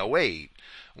 1908,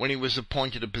 when he was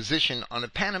appointed a position on the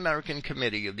Pan American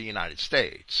Committee of the United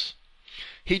States.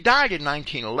 He died in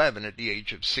 1911 at the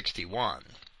age of 61.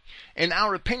 In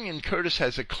our opinion, Curtis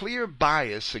has a clear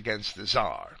bias against the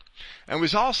Tsar, and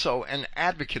was also an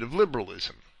advocate of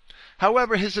liberalism.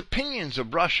 However, his opinions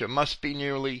of Russia must be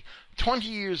nearly 20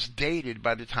 years dated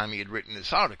by the time he had written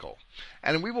this article,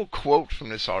 and we will quote from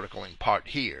this article in part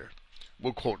here.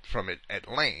 We'll quote from it at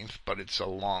length, but it's a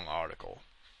long article.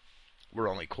 We're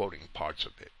only quoting parts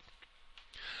of it.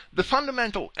 The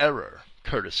fundamental error,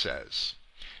 Curtis says,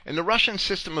 in the Russian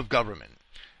system of government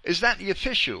is that the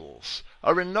officials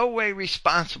are in no way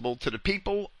responsible to the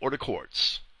people or the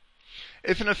courts.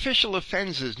 If an official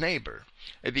offends his neighbor,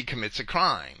 if he commits a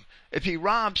crime, if he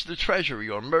robs the treasury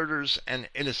or murders an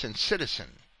innocent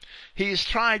citizen, he is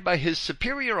tried by his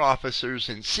superior officers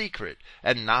in secret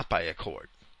and not by a court.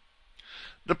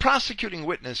 The prosecuting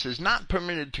witness is not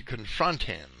permitted to confront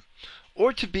him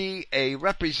or to be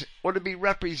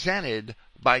represented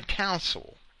by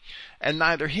counsel, and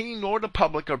neither he nor the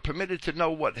public are permitted to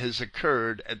know what has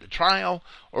occurred at the trial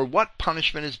or what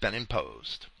punishment has been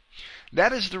imposed.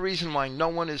 That is the reason why no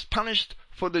one is punished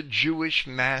for the Jewish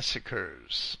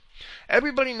massacres.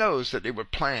 Everybody knows that they were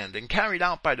planned and carried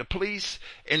out by the police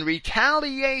in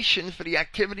retaliation for the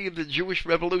activity of the Jewish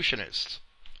revolutionists.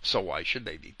 So why should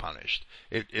they be punished?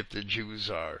 If the Jews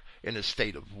are in a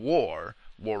state of war,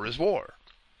 war is war.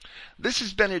 This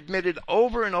has been admitted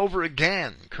over and over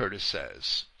again, Curtis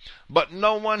says, but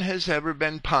no one has ever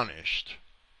been punished.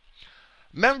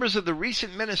 Members of the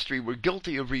recent ministry were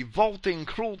guilty of revolting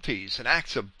cruelties and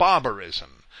acts of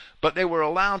barbarism, but they were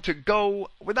allowed to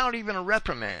go without even a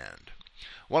reprimand.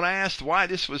 When I asked why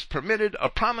this was permitted, a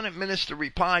prominent minister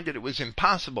replied that it was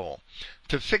impossible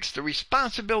to fix the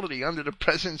responsibility under the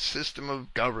present system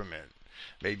of government.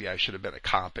 Maybe I should have been a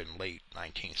cop in late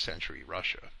 19th century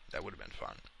Russia. That would have been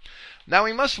fun. Now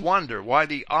we must wonder why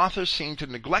the author seemed to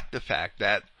neglect the fact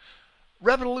that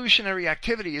revolutionary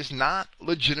activity is not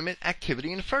legitimate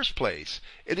activity in the first place.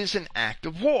 It is an act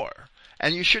of war,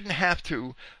 and you shouldn't have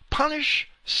to punish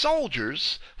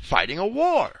soldiers fighting a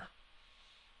war.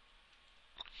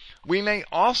 We may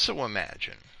also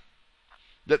imagine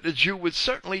that the Jew would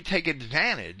certainly take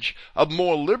advantage of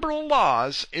more liberal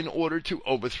laws in order to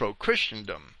overthrow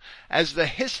Christendom, as the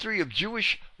history of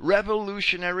Jewish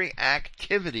revolutionary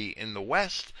activity in the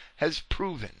West has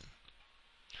proven.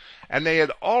 And they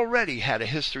had already had a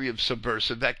history of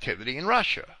subversive activity in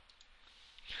Russia.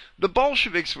 The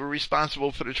Bolsheviks were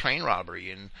responsible for the train robbery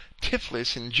in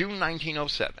Tiflis in June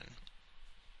 1907.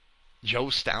 Joe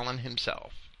Stalin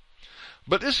himself.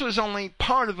 But this was only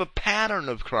part of a pattern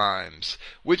of crimes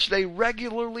which they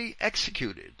regularly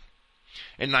executed.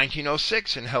 In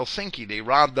 1906, in Helsinki, they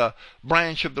robbed a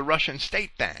branch of the Russian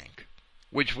State Bank,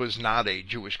 which was not a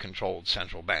Jewish-controlled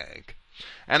central bank,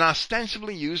 and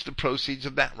ostensibly used the proceeds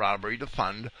of that robbery to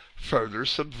fund further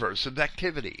subversive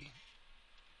activity.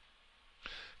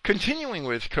 Continuing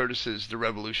with Curtis's The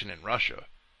Revolution in Russia,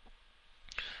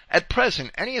 at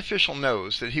present, any official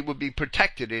knows that he will be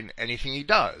protected in anything he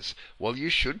does. Well, you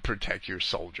should protect your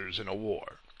soldiers in a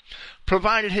war,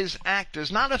 provided his act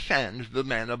does not offend the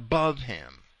men above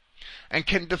him, and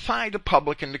can defy the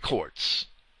public and the courts.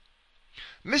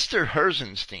 Mr.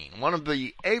 Herzenstein, one of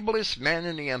the ablest men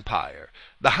in the empire,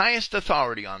 the highest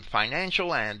authority on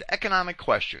financial and economic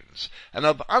questions, and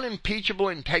of unimpeachable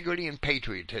integrity and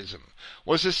patriotism,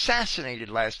 was assassinated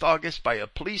last August by a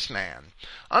policeman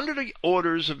under the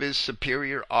orders of his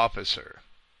superior officer.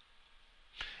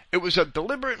 It was a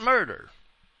deliberate murder,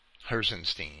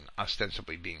 Herzenstein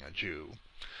ostensibly being a Jew,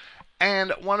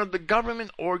 and one of the government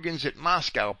organs at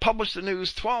Moscow published the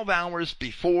news 12 hours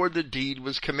before the deed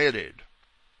was committed.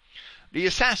 The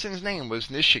assassin's name was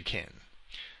Nishikin.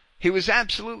 He was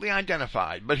absolutely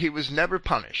identified, but he was never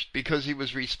punished because he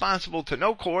was responsible to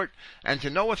no court and to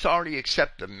no authority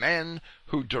except the men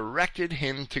who directed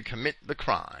him to commit the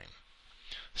crime.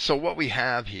 So what we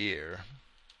have here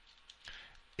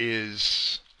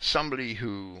is somebody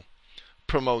who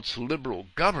promotes liberal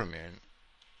government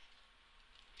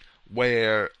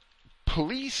where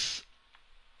police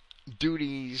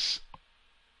duties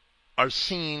are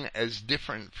seen as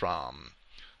different from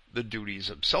the duties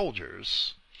of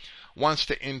soldiers, wants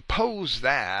to impose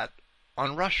that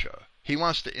on Russia. He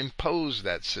wants to impose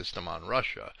that system on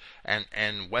Russia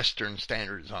and Western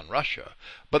standards on Russia.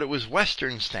 But it was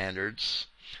Western standards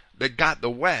that got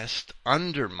the West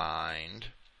undermined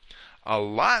a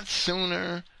lot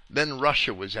sooner than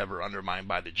Russia was ever undermined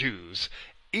by the Jews,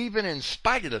 even in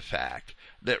spite of the fact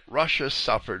that Russia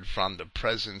suffered from the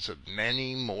presence of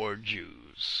many more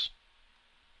Jews.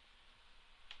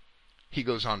 He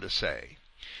goes on to say,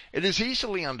 it is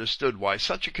easily understood why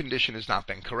such a condition has not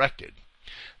been corrected.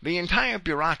 The entire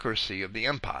bureaucracy of the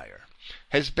empire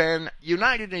has been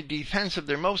united in defense of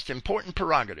their most important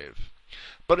prerogative.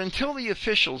 But until the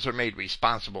officials are made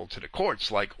responsible to the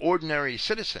courts like ordinary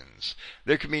citizens,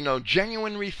 there can be no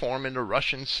genuine reform in the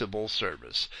Russian civil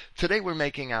service. Today we're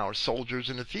making our soldiers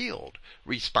in the field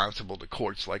responsible to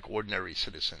courts like ordinary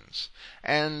citizens.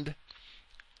 And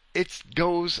it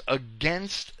goes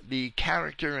against the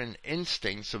character and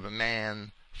instincts of a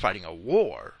man fighting a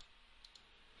war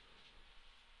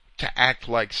to act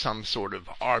like some sort of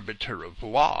arbiter of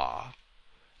law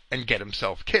and get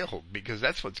himself killed, because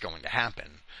that's what's going to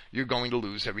happen. You're going to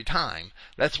lose every time.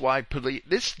 That's why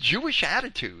this Jewish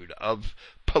attitude of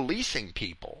policing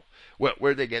people,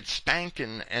 where they get spanked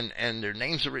and their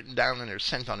names are written down and they're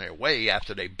sent on their way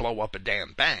after they blow up a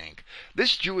damn bank,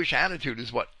 this Jewish attitude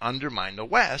is what undermined the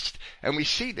West, and we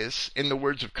see this in the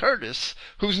words of Curtis,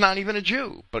 who's not even a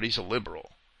Jew, but he's a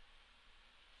liberal.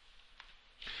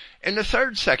 In the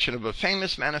third section of a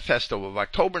famous manifesto of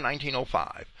October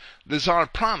 1905, the Tsar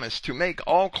promised to make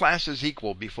all classes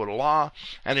equal before the law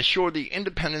and assure the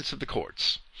independence of the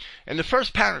courts. In the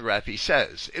first paragraph he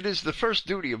says, it is the first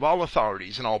duty of all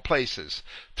authorities in all places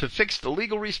to fix the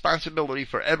legal responsibility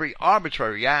for every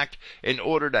arbitrary act in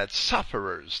order that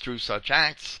sufferers through such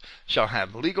acts shall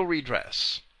have legal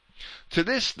redress. To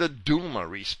this the Duma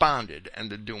responded,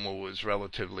 and the Duma was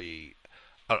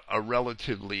a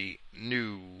relatively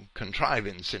new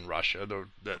contrivance in Russia,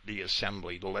 the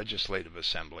assembly, the legislative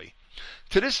assembly.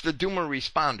 To this the Duma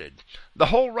responded, the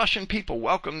whole Russian people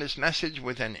welcomed this message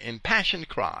with an impassioned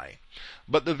cry.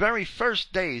 But the very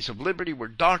first days of liberty were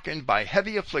darkened by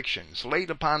heavy afflictions laid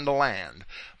upon the land,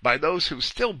 by those who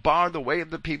still bar the way of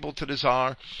the people to the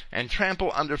Tsar and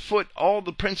trample underfoot all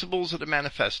the principles of the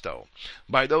manifesto,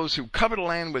 by those who cover the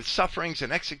land with sufferings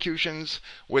and executions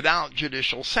without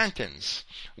judicial sentence,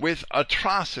 with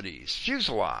atrocities,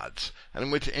 fusillades,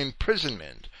 and with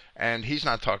imprisonment. And he's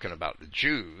not talking about the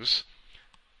Jews.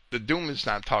 The Duma is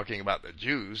not talking about the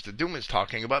Jews. The Duma is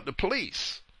talking about the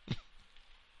police.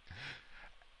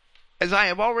 As I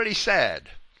have already said,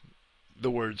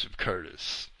 the words of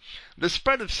Curtis, the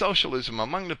spread of socialism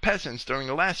among the peasants during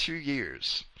the last few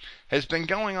years has been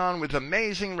going on with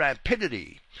amazing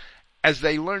rapidity as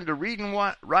they learn to read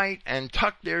and write and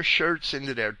tuck their shirts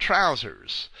into their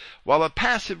trousers, while a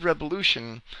passive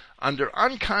revolution under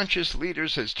unconscious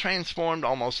leaders has transformed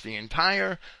almost the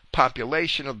entire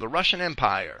population of the Russian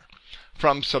Empire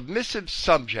from submissive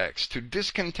subjects to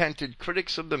discontented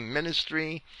critics of the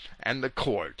ministry and the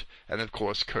court. And of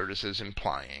course Curtis is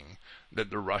implying that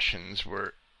the Russians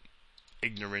were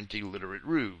ignorant, illiterate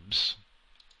rubes,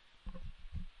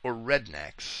 or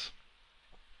rednecks.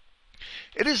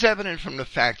 It is evident from the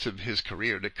facts of his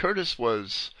career that Curtis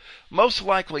was most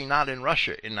likely not in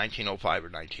Russia in 1905 or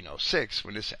 1906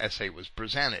 when this essay was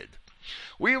presented.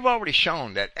 We have already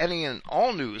shown that any and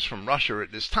all news from Russia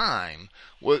at this time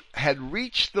had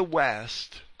reached the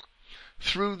West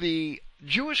through the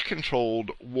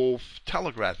Jewish-controlled Wolf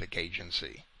Telegraphic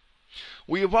Agency.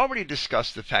 We have already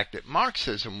discussed the fact that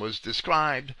Marxism was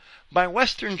described by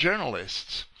Western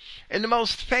journalists in the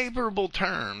most favorable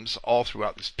terms all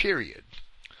throughout this period.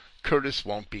 Curtis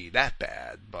won't be that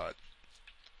bad, but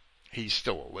he's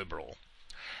still a liberal.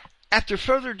 After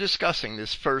further discussing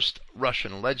this first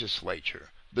Russian legislature,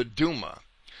 the Duma,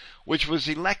 which was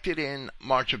elected in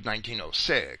March of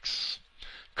 1906,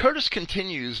 Curtis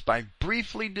continues by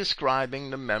briefly describing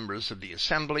the members of the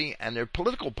assembly and their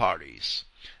political parties,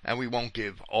 and we won't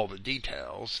give all the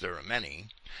details, there are many,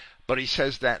 but he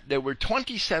says that there were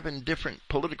 27 different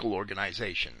political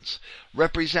organizations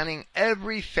representing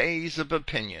every phase of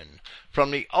opinion,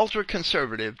 from the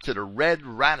ultra-conservative to the red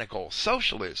radical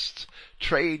socialists,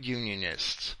 trade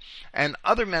unionists, and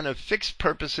other men of fixed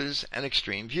purposes and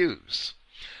extreme views.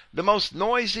 The most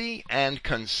noisy and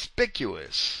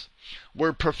conspicuous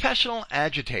were professional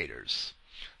agitators,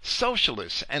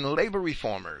 socialists, and labor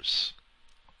reformers,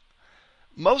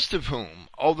 most of whom,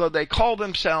 although they called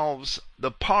themselves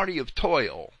the Party of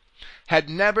Toil, had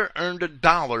never earned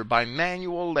 $1 by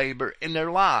manual labor in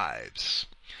their lives.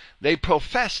 They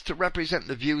professed to represent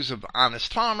the views of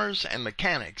honest farmers and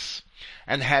mechanics,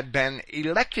 and had been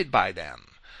elected by them,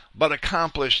 but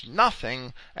accomplished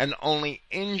nothing and only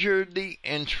injured the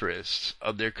interests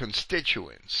of their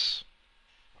constituents.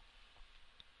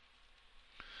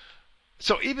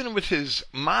 So even with his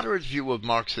moderate view of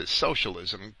Marxist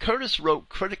socialism, Curtis wrote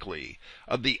critically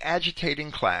of the agitating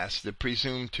class that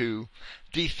presumed to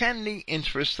defend the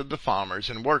interests of the farmers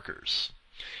and workers.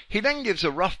 He then gives a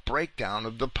rough breakdown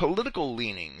of the political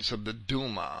leanings of the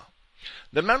Duma.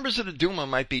 The members of the Duma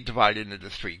might be divided into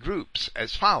three groups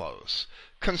as follows: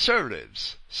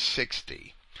 conservatives,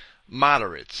 60,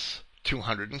 moderates,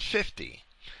 250,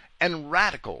 and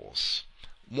radicals,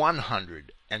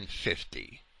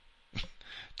 150.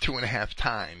 2.5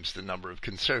 times the number of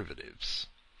conservatives.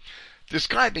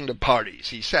 Describing the parties,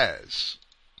 he says,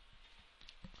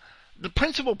 the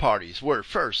principal parties were,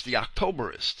 first, the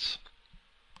Octoberists,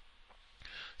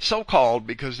 so called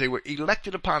because they were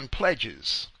elected upon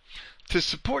pledges to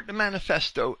support the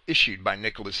manifesto issued by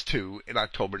Nicholas II in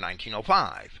October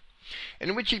 1905,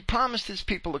 in which he promised his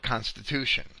people a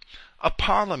constitution, a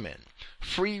parliament,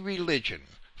 free religion,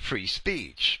 free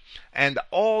speech, and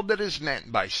all that is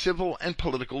meant by civil and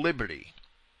political liberty.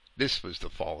 This was the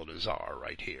fall of the Tsar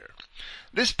right here.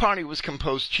 This party was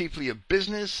composed chiefly of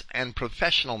business and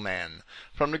professional men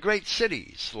from the great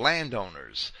cities,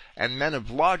 landowners, and men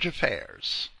of large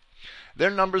affairs.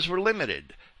 Their numbers were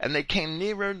limited, and they came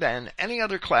nearer than any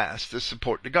other class to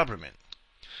support the government.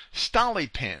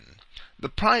 Stolypin, the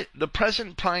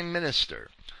present prime minister,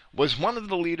 was one of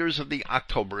the leaders of the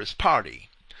Octoberist party.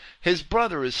 His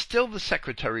brother is still the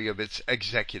secretary of its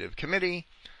executive committee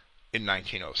in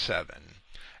 1907,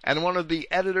 and one of the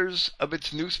editors of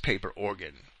its newspaper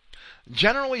organ.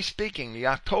 Generally speaking, the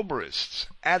Octoberists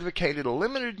advocated a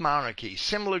limited monarchy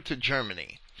similar to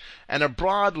Germany, and a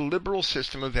broad liberal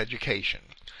system of education.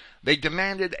 They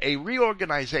demanded a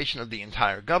reorganization of the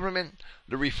entire government,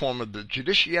 the reform of the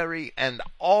judiciary, and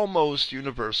almost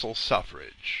universal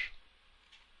suffrage.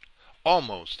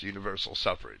 Almost universal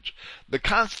suffrage. The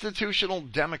constitutional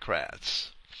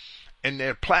Democrats, in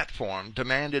their platform,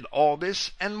 demanded all this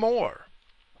and more,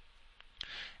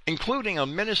 including a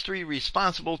ministry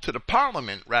responsible to the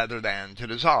parliament rather than to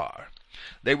the Tsar.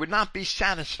 They would not be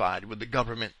satisfied with a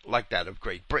government like that of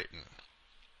Great Britain.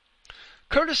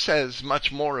 Curtis says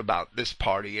much more about this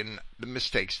party and the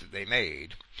mistakes that they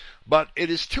made, but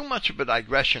it is too much of a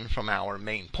digression from our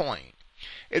main point.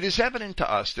 It is evident to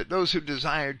us that those who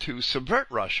desired to subvert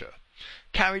Russia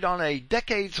carried on a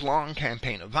decades-long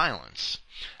campaign of violence,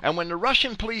 and when the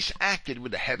Russian police acted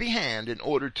with a heavy hand in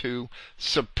order to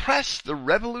suppress the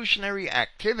revolutionary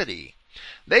activity,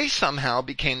 they somehow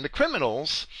became the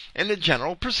criminals in the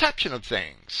general perception of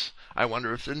things. I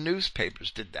wonder if the newspapers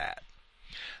did that.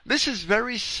 This is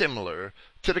very similar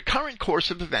to the current course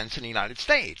of events in the United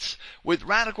States, with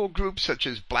radical groups such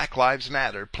as Black Lives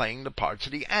Matter playing the parts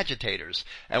of the agitators,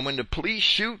 and when the police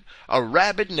shoot a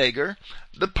rabid nigger,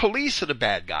 the police are the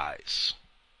bad guys.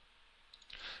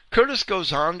 Curtis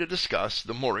goes on to discuss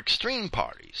the more extreme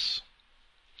parties.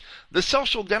 The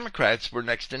Social Democrats were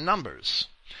next in numbers.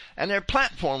 and their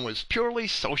platform was purely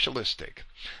socialistic,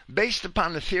 based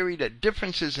upon the theory that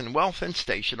differences in wealth and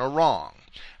station are wrong,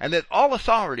 and that all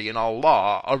authority and all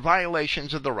law are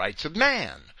violations of the rights of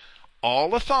man.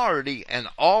 All authority and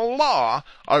all law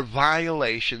are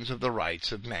violations of the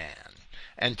rights of man.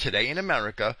 And today in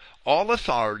America, all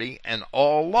authority and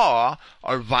all law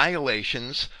are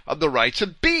violations of the rights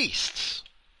of beasts.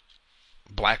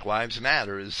 Black Lives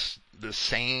Matter is the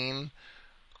same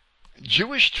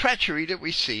Jewish treachery that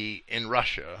we see in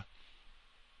Russia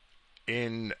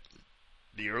in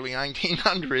the early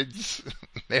 1900s.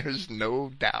 There's no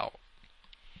doubt.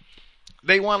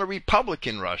 They want a republic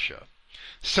in Russia.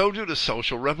 So do the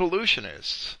social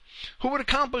revolutionists, who would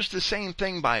accomplish the same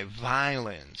thing by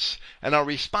violence and are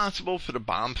responsible for the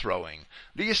bomb throwing,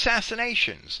 the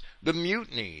assassinations, the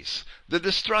mutinies, the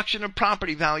destruction of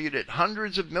property valued at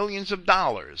hundreds of millions of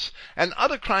dollars, and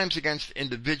other crimes against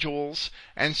individuals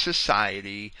and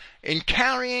society in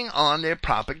carrying on their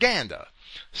propaganda.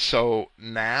 So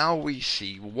now we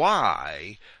see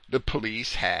why the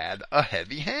police had a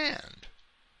heavy hand.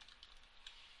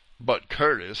 But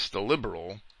Curtis, the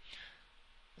liberal,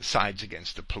 sides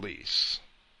against the police.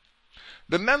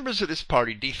 The members of this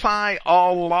party defy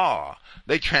all law.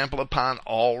 They trample upon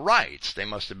all rights. They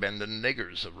must have been the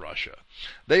niggers of Russia.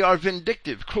 They are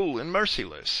vindictive, cruel, and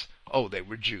merciless. Oh, they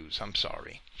were Jews, I'm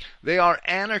sorry. They are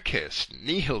anarchists,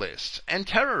 nihilists, and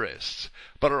terrorists,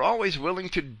 but are always willing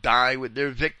to die with their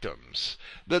victims.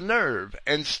 The nerve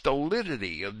and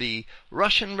stolidity of the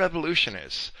Russian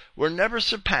revolutionists were never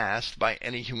surpassed by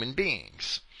any human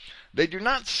beings. They do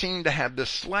not seem to have the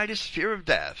slightest fear of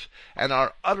death and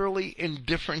are utterly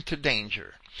indifferent to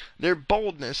danger. Their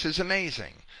boldness is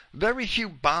amazing. Very few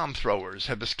bomb throwers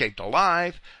have escaped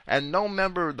alive, and no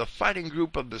member of the fighting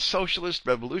group of the Socialist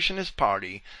Revolutionist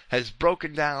Party has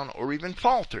broken down or even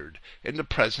faltered in the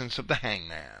presence of the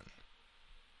hangman.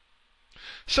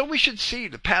 So we should see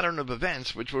the pattern of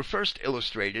events which were first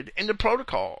illustrated in the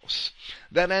protocols,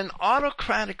 that an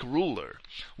autocratic ruler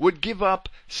would give up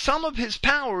some of his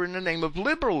power in the name of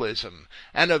liberalism,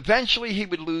 and eventually he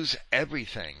would lose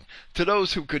everything to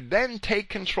those who could then take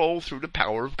control through the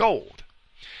power of gold.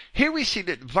 Here we see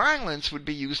that violence would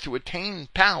be used to attain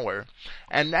power,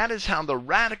 and that is how the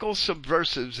radical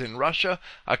subversives in Russia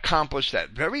accomplished that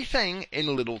very thing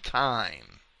in little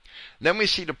time. Then we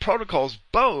see the protocols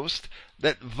boast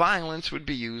that violence would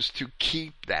be used to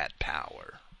keep that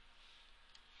power.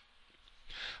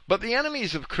 But the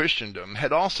enemies of Christendom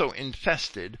had also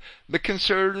infested the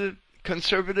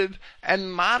conservative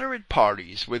and moderate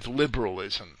parties with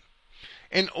liberalism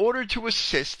in order to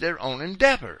assist their own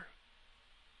endeavor,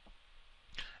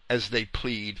 as they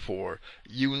plead for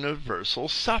universal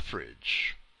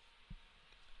suffrage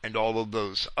and all of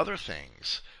those other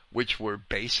things which were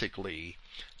basically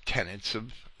tenets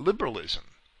of liberalism.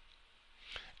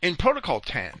 In Protocol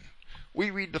 10, we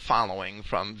read the following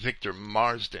from Victor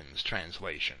Marsden's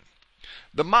translation.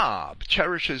 The mob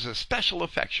cherishes a special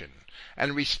affection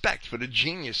and respect for the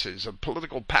geniuses of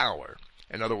political power,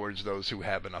 in other words, those who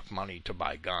have enough money to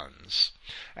buy guns,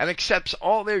 and accepts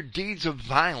all their deeds of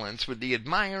violence with the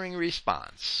admiring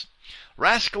response.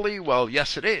 Rascally, well,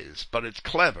 yes it is, but it's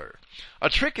clever. A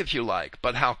trick if you like,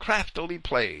 but how craftily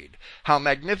played, how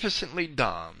magnificently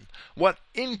done, what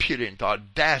impudent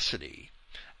audacity.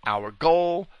 Our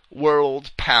goal, world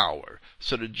power.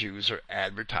 So the Jews are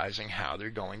advertising how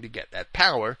they're going to get that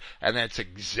power, and that's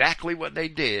exactly what they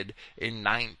did in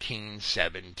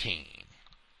 1917.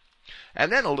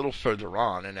 And then a little further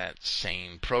on in that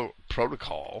same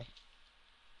protocol,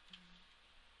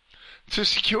 to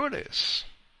secure this,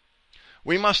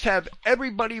 we must have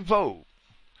everybody vote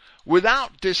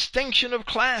without distinction of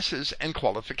classes and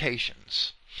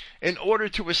qualifications in order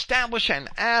to establish an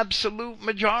absolute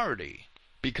majority,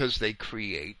 because they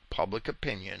create public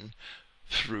opinion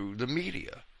through the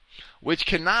media, which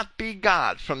cannot be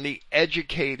got from the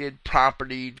educated,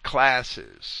 propertied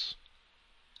classes.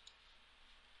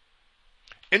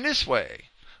 In this way,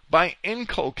 by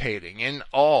inculcating in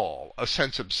all a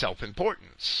sense of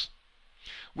self-importance,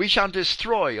 we shall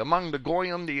destroy among the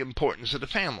Goyim the importance of the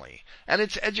family and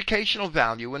its educational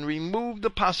value, and remove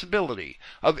the possibility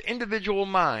of individual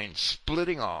minds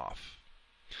splitting off.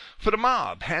 For the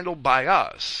mob, handled by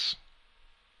us,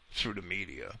 through the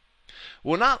media,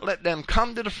 will not let them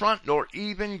come to the front nor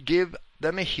even give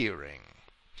them a hearing.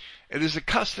 It is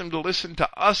accustomed to listen to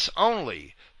us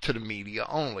only, to the media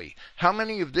only. How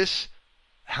many of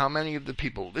the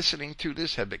people listening to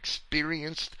this have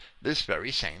experienced this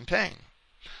very same thing?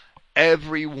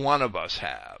 Every one of us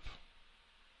have.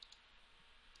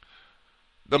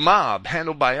 The mob,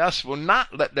 handled by us, will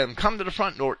not let them come to the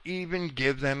front nor even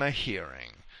give them a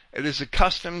hearing. It is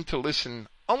accustomed to listen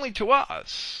only to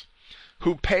us,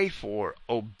 who pay it for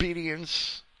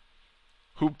obedience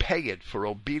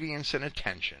and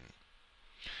attention.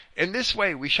 In this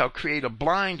way we shall create a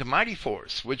blind, mighty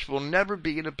force which will never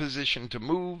be in a position to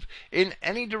move in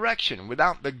any direction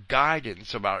without the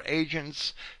guidance of our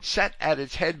agents set at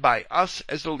its head by us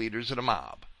as the leaders of the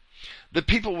mob. The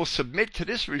people will submit to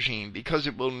this regime because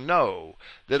it will know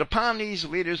that upon these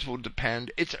leaders will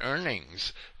depend its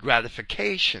earnings,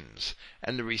 gratifications,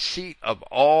 and the receipt of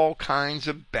all kinds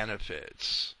of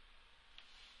benefits,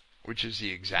 which is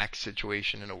the exact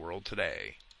situation in the world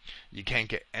today. You can't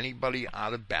get anybody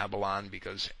out of Babylon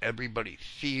because everybody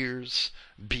fears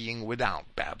being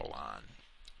without Babylon.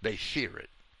 They fear it.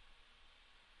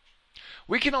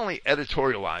 We can only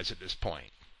editorialize at this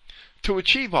point. To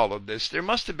achieve all of this, there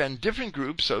must have been different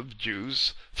groups of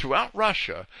Jews throughout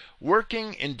Russia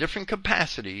working in different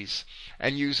capacities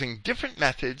and using different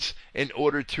methods in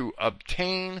order to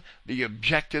obtain the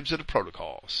objectives of the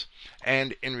protocols.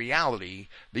 And in reality,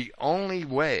 the only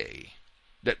way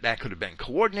that could have been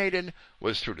coordinated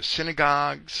was through the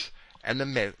synagogues and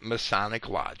the Masonic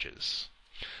lodges.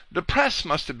 The press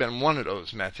must have been one of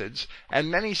those methods, and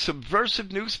many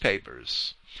subversive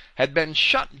newspapers had been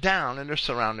shut down in the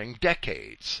surrounding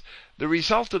decades. The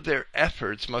result of their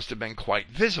efforts must have been quite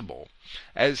visible,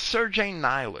 as Sergei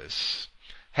Nilus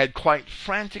had quite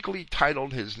frantically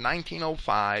titled his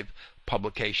 1905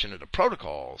 publication of the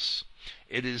Protocols,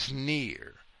 "It is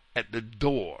near, at the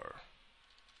door."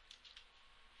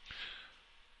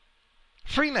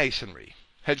 Freemasonry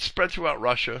had spread throughout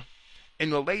Russia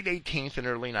in the late 18th and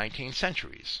early 19th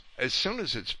centuries, as soon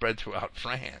as it spread throughout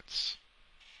France.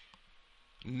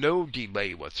 No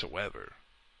delay whatsoever.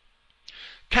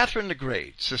 Catherine the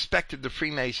Great suspected the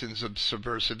Freemasons of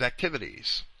subversive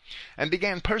activities and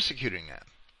began persecuting them.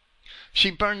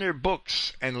 She burned their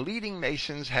books, and leading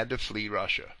Masons had to flee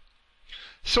Russia.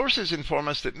 Sources inform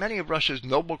us that many of Russia's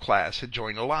noble class had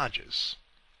joined the lodges.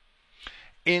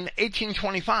 In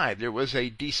 1825, there was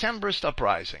a Decembrist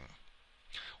uprising,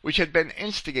 which had been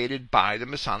instigated by the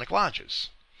Masonic lodges,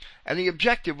 and the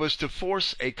objective was to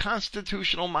force a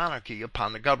constitutional monarchy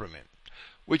upon the government,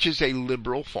 which is a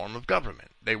liberal form of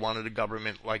government. They wanted a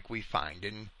government like we find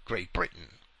in Great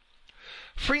Britain.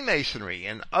 Freemasonry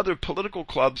and other political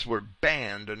clubs were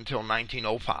banned until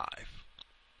 1905,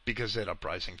 because that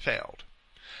uprising failed.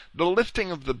 The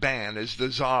lifting of the ban as the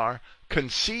Tsar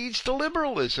concedes to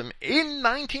liberalism in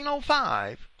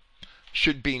 1905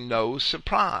 should be no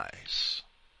surprise.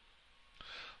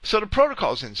 So the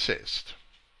protocols insist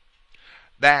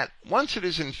that once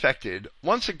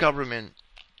a government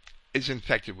is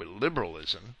infected with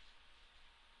liberalism,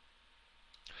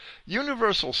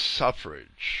 universal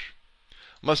suffrage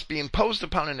must be imposed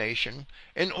upon a nation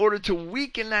in order to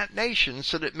weaken that nation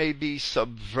so that it may be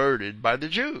subverted by the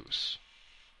Jews.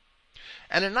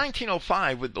 And in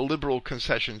 1905, with the liberal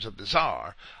concessions of the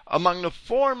Tsar, among the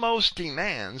foremost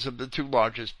demands of the two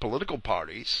largest political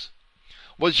parties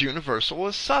was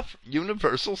universal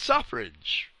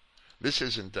suffrage. This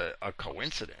isn't a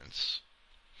coincidence.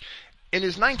 In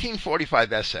his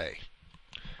 1945 essay,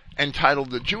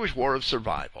 entitled The Jewish War of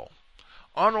Survival,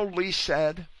 Arnold Lee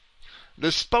said,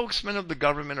 "The spokesmen of the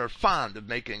government are fond of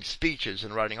making speeches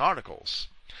and writing articles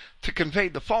to convey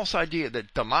the false idea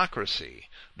that democracy,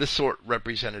 the sort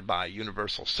represented by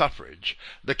universal suffrage,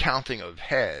 the counting of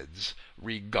heads,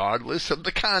 regardless of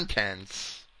the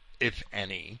contents, if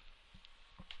any,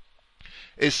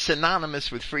 is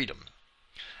synonymous with freedom.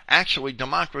 Actually,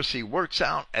 democracy works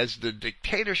out as the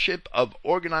dictatorship of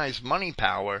organized money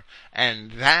power,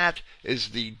 and that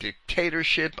is the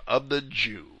dictatorship of the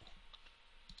Jew."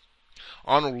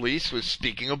 Arnold Leese was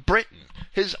speaking of Britain,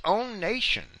 his own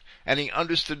nation, and he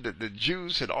understood that the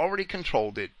Jews had already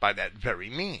controlled it by that very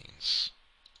means.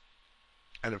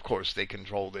 And of course they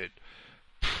controlled it,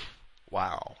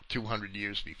 200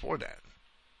 years before that.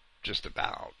 Just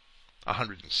about.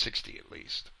 160 at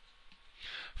least.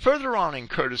 Further on in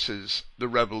Curtis's The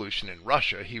Revolution in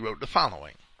Russia, he wrote the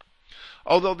following.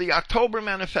 Although the October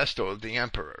Manifesto of the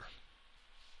Emperor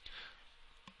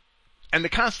and the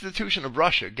Constitution of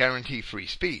Russia guarantee free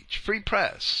speech, free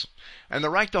press, and the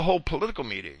right to hold political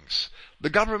meetings, the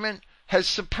government has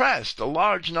suppressed a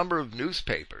large number of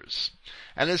newspapers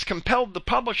and has compelled the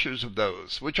publishers of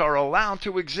those which are allowed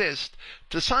to exist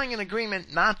to sign an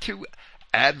agreement not to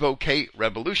advocate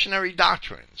revolutionary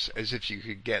doctrines, as if you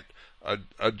could get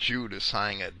a Jew to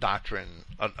sign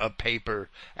a paper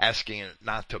asking it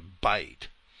not to bite,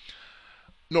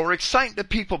 nor excite the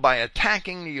people by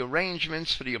attacking the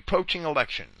arrangements for the approaching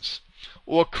elections,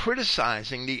 or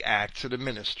criticizing the acts of the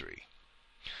ministry.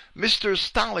 Mr.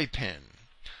 Stolypin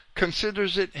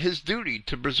considers it his duty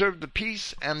to preserve the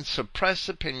peace and suppress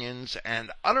opinions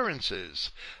and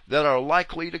utterances that are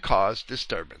likely to cause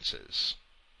disturbances.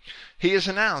 He has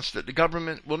announced that the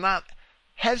government will not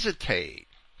hesitate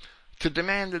to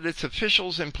demand that its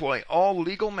officials employ all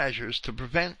legal measures to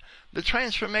prevent the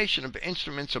transformation of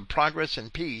instruments of progress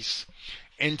and peace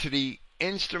into the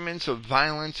instruments of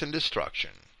violence and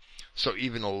destruction. So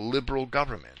even a liberal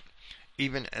government,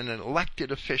 even an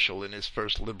elected official in his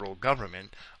first liberal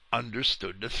government,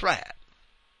 understood the threat.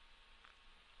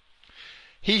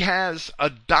 He has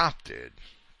adopted,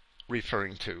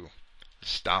 referring to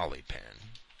Stolypin,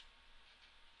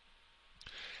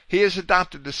 he has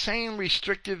adopted the same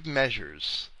restrictive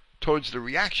measures towards the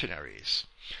reactionaries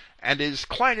and is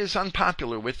quite as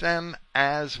unpopular with them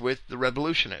as with the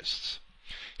revolutionists.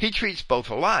 He treats both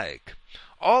alike.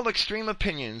 All extreme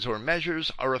opinions or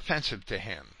measures are offensive to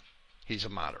him. He's a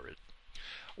moderate.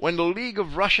 When the League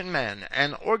of Russian Men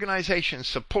and organizations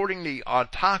supporting the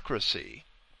autocracy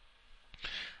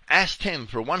asked him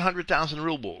for 100,000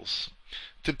 rubles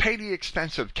to pay the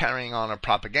expense of carrying on a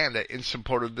propaganda in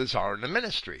support of the Tsar and the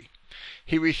ministry,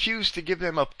 he refused to give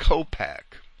them a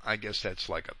kopeck. I guess that's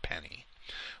like a penny.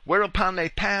 Whereupon they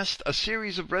passed a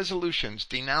series of resolutions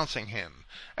denouncing him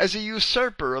as a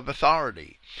usurper of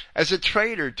authority, as a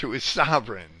traitor to his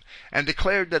sovereign, and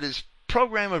declared that his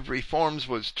program of reforms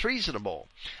was treasonable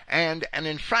and an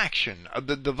infraction of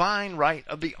the divine right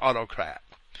of the autocrat.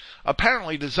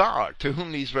 Apparently the Tsar, to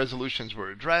whom these resolutions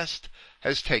were addressed,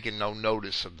 has taken no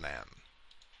notice of them.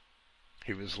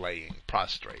 He was laying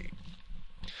prostrate.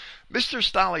 Mr.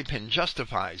 Stolypin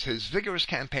justifies his vigorous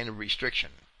campaign of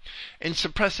restriction in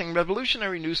suppressing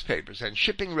revolutionary newspapers and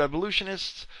shipping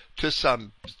revolutionists to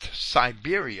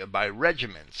Siberia by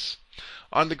regiments,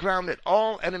 on the ground that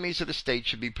all enemies of the state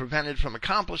should be prevented from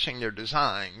accomplishing their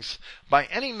designs by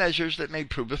any measures that may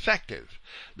prove effective,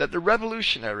 that the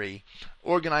revolutionary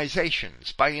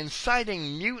organizations, by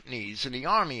inciting mutinies in the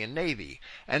army and navy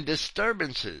and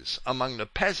disturbances among the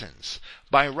peasants,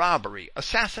 by robbery,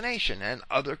 assassination, and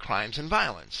other crimes and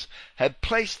violence, had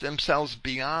placed themselves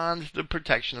beyond the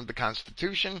protection of the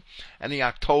Constitution and the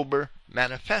October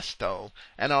Manifesto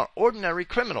and are ordinary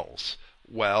criminals.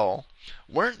 Well,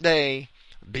 weren't they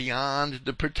beyond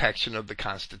the protection of the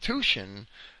Constitution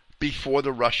before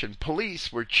the Russian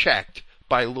police were checked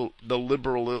by the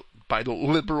liberal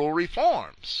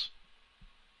reforms?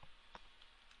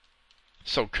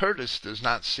 So Curtis does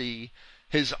not see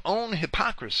his own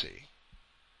hypocrisy.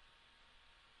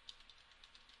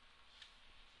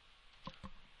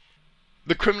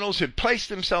 The criminals had placed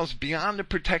themselves beyond the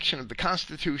protection of the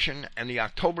Constitution and the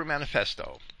October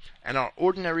Manifesto and are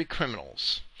ordinary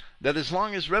criminals, that as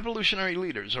long as revolutionary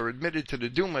leaders are admitted to the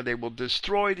Duma, they will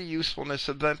destroy the usefulness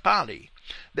of that body.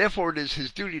 Therefore it is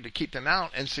his duty to keep them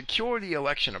out and secure the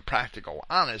election of practical,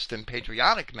 honest, and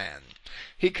patriotic men.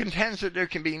 He contends that there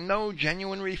can be no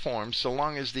genuine reforms so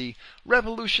long as the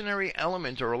revolutionary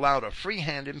element are allowed a free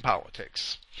hand in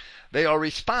politics. They are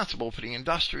responsible for the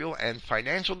industrial and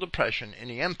financial depression in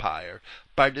the empire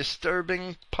by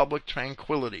disturbing public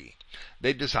tranquility.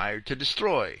 They desire to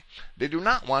destroy. They do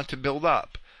not want to build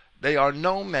up. They are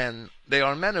men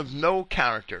of no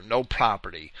character, no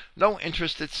property, no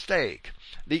interest at stake,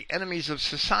 the enemies of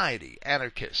society,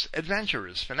 anarchists,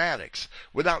 adventurers, fanatics,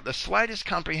 without the slightest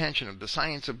comprehension of the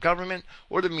science of government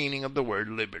or the meaning of the word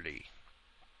liberty.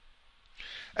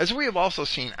 As we have also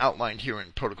seen outlined here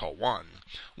in Protocol 1,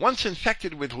 once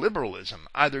infected with liberalism,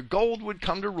 either gold would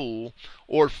come to rule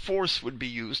or force would be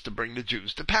used to bring the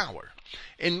Jews to power.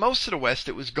 In most of the West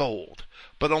it was gold,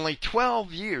 but only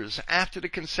 12 years after the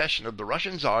concession of the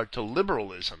Russian Tsar to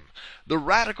liberalism, the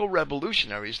radical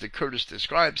revolutionaries that Curtis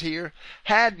describes here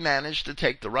had managed to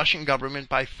take the Russian government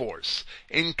by force,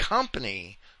 in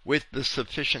company with the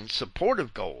sufficient support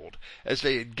of gold, as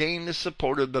they had gained the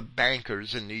support of the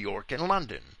bankers in New York and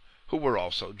London, who were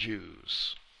also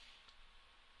Jews.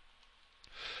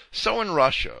 So in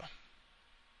Russia,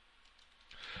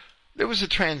 there was a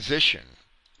transition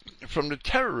from the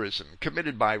terrorism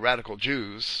committed by radical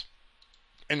Jews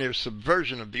in their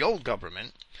subversion of the old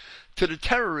government to the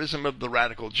terrorism of the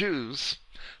radical Jews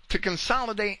to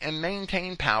consolidate and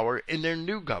maintain power in their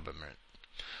new government.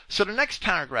 So the next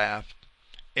paragraph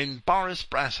in Boris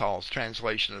Brashal's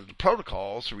translation of the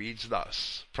Protocols reads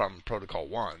thus, from Protocol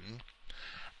 1,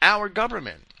 "Our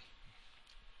government,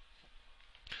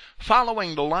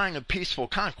 following the line of peaceful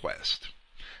conquest,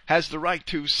 has the right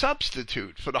to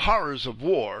substitute for the horrors of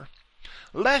war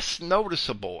less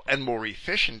noticeable and more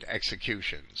efficient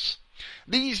executions,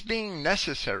 these being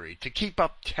necessary to keep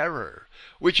up terror,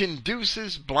 which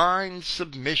induces blind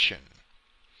submission.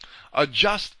 A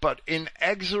just but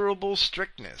inexorable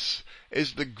strictness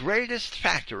is the greatest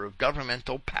factor of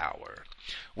governmental power.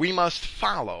 We must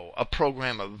follow a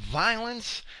program of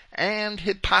violence and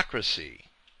hypocrisy,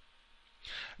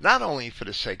 not only for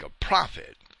the sake of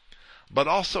profit, but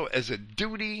also as a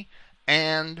duty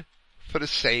and for the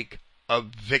sake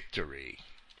of victory.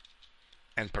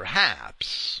 And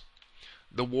perhaps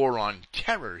the war on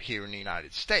terror here in the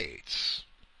United States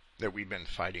that we've been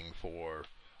fighting for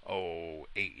 8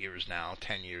 years now,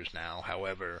 10 years now,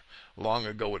 however long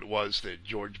ago it was that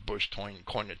George Bush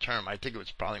coined the term. I think it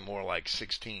was probably more like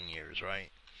 16 years,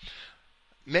 right?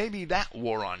 Maybe that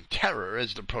war on terror,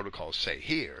 as the protocols say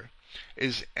here,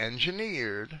 is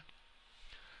engineered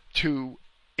to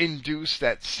induce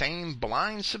that same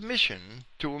blind submission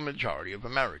to a majority of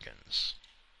Americans.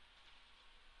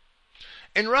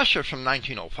 In Russia from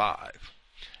 1905,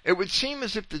 it would seem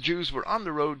as if the Jews were on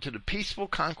the road to the peaceful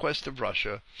conquest of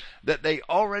Russia that they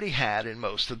already had in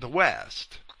most of the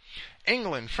West.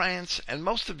 England, France, and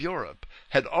most of Europe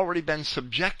had already been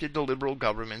subjected to liberal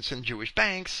governments and Jewish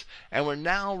banks and were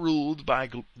now ruled by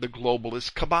the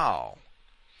globalist cabal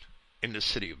in the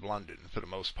city of London for the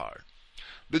most part.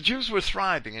 The Jews were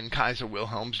thriving in Kaiser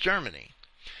Wilhelm's Germany.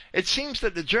 It seems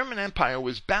that the German Empire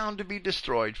was bound to be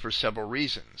destroyed for several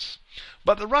reasons.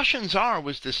 But the Russian Tsar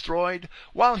was destroyed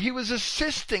while he was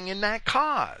assisting in that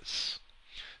cause.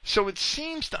 So it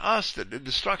seems to us that the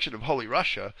destruction of Holy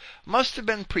Russia must have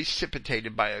been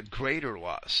precipitated by a greater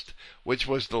lust, which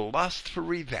was the lust for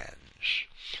revenge.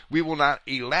 We will not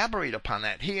elaborate upon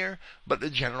that here, but the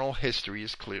general history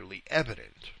is clearly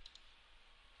evident.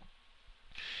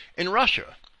 In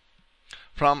Russia,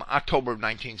 from October of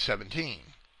 1917,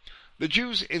 the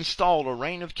Jews installed a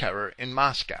reign of terror in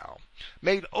Moscow,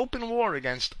 made open war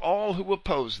against all who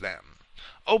opposed them,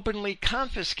 openly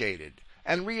confiscated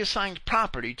and reassigned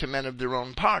property to men of their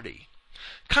own party,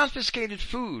 confiscated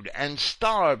food and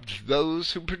starved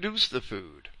those who produced the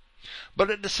food.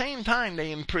 But at the same time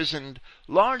they imprisoned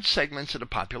large segments of the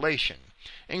population,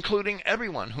 including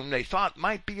everyone whom they thought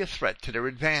might be a threat to their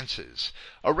advances,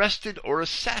 arrested or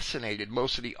assassinated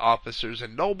most of the officers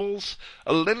and nobles,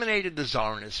 eliminated the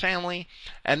Tsar and his family,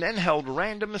 and then held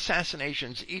random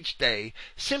assassinations each day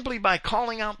simply by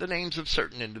calling out the names of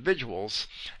certain individuals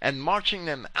and marching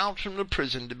them out from the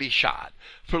prison to be shot,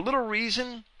 for little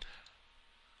reason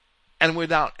and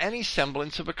without any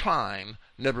semblance of a crime,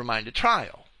 never mind a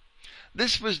trial.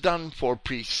 This was done for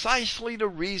precisely the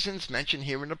reasons mentioned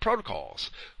here in the protocols,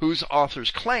 whose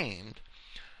authors claimed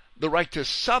the right to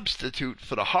substitute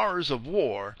for the horrors of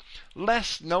war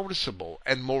less noticeable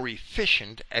and more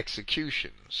efficient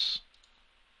executions.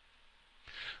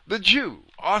 The Jew,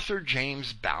 Arthur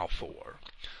James Balfour,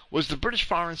 was the British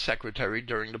Foreign Secretary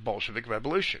during the Bolshevik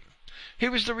Revolution. He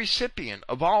was the recipient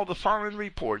of all the foreign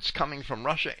reports coming from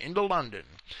Russia into London,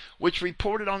 which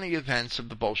reported on the events of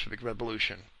the Bolshevik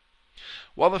Revolution.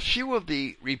 While a few of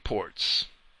the reports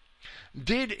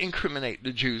did incriminate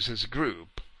the Jews as a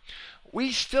group,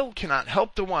 we still cannot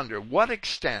help to wonder to what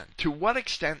extent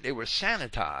they were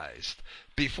sanitized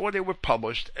before they were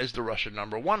published as the Russia No.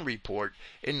 1 report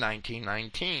in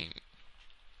 1919.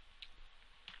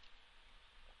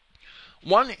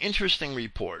 One interesting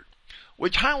report,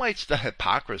 which highlights the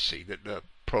hypocrisy that the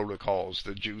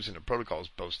Jews in the protocols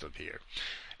boast of here.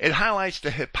 It highlights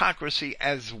the hypocrisy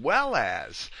as well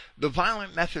as the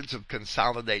violent methods of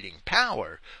consolidating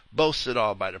power boasted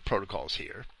of by the protocols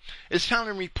here, is found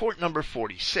in report number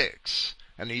 46,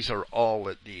 and these are all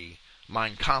at the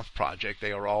Mein Kampf project.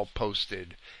 They are all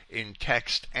posted in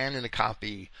text and in a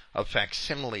copy of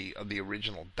facsimile of the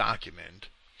original document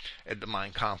at the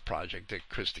Mein Kampf project at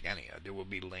Christiania. There will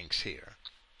be links here.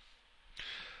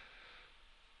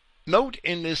 Note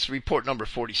in this report number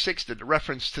 46 that the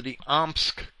reference to the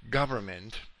Omsk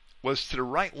government was to the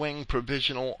right-wing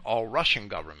provisional all-Russian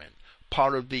government,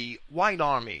 part of the White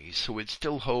Armies who had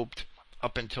still hoped,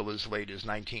 up until as late as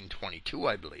 1922,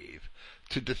 I believe,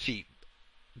 to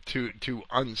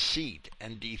unseat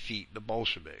and defeat the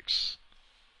Bolsheviks.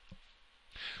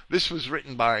 This was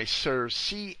written by Sir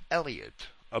C. Eliot,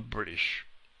 a British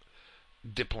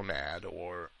diplomat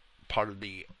or part of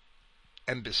the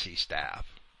embassy staff.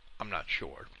 I'm not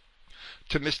sure.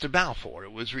 To Mr. Balfour,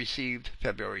 it was received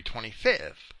February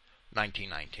 25th,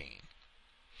 1919.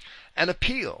 An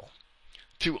appeal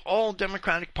to all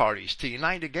democratic parties to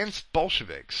unite against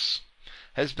Bolsheviks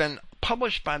has been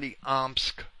published by the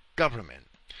Omsk government.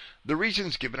 The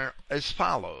reasons given are as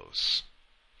follows.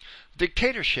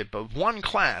 Dictatorship of one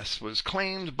class was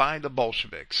claimed by the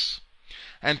Bolsheviks,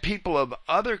 and people of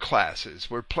other classes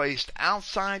were placed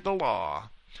outside the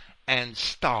law and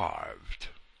starved.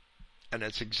 And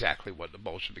that's exactly what the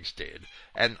Bolsheviks did.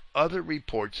 And other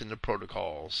reports in the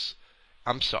protocols,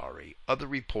 other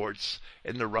reports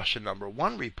in the Russia number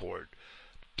 1 report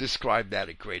describe that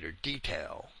in greater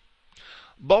detail.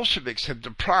 Bolsheviks have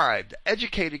deprived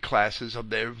educated classes of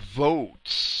their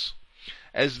votes,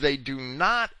 as they do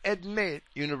not admit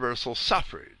universal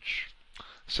suffrage.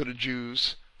 So the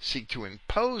Jews seek to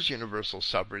impose universal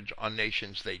suffrage on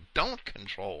nations they don't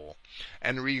control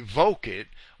and revoke it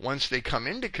once they come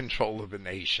into control of a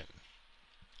nation,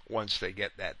 once they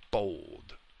get that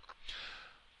bold.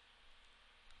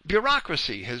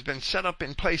 Bureaucracy has been set up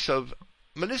in place of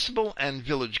municipal and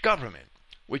village government,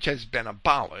 which has been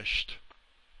abolished.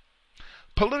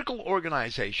 Political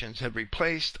organizations have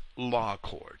replaced law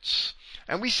courts,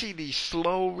 and we see the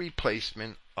slow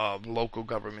replacement of local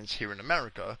governments here in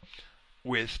America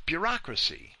with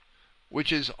bureaucracy,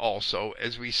 which is also,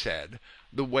 as we said,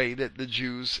 the way that the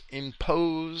Jews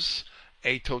impose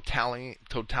a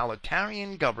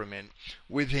totalitarian government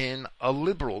within a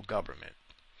liberal government.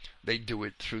 They do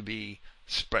it through the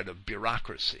spread of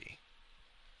bureaucracy.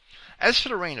 As for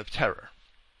the reign of terror,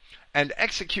 and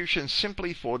execution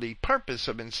simply for the purpose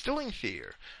of instilling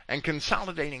fear and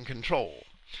consolidating control,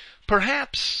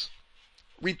 perhaps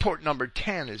report number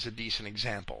 10 is a decent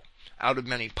example, out of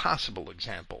many possible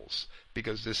examples,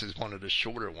 because this is one of the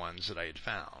shorter ones that I had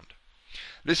found.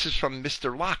 This is from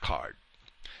Mr. Lockhart,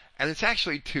 and it's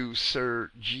actually to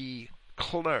Sir G.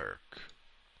 Clerk,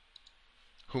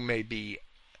 who may be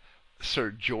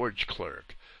Sir George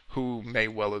Clerk, who may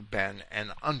well have been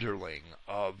an underling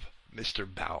of Mr.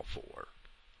 Balfour.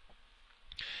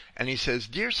 And he says,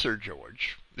 "Dear Sir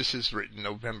George," this is written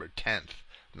November 10th,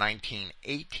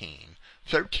 1918,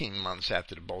 13 months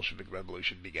after the Bolshevik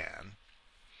Revolution began,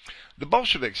 "the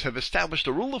Bolsheviks have established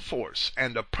a rule of force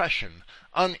and oppression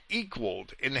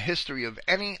unequaled in the history of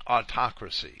any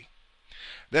autocracy.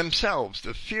 Themselves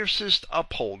the fiercest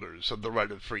upholders of the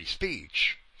right of free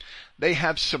speech, they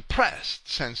have suppressed,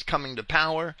 since coming to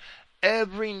power,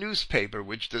 every newspaper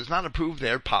which does not approve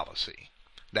their policy."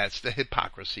 That's the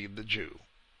hypocrisy of the Jew.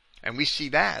 And we see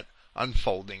that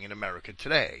unfolding in America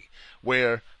today,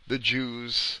 where the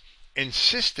Jews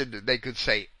insisted that they could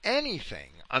say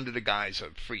anything under the guise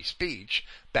of free speech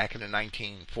back in the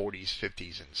 1940s,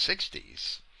 50s, and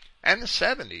 60s, and the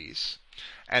 70s.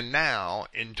 And now,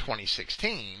 in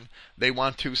 2016, they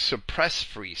want to suppress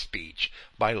free speech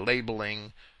by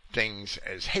labeling things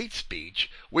as hate speech,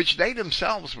 which they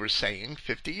themselves were saying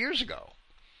 50 years ago.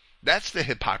 That's the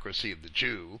hypocrisy of the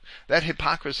Jew. That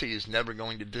hypocrisy is never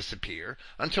going to disappear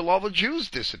until all the Jews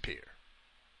disappear.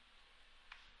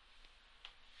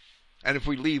 And if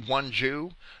we leave one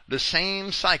Jew, the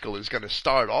same cycle is going to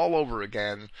start all over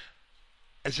again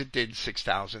as it did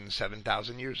 6,000,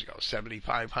 7,000 years ago,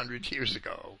 7,500 years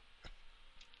ago.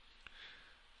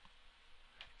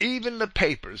 Even the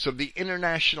papers of the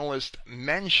internationalist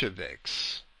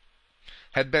Mensheviks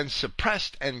had been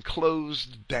suppressed and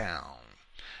closed down,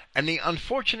 and the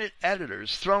unfortunate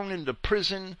editors thrown into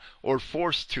prison or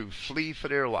forced to flee for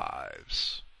their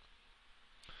lives.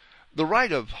 The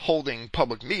right of holding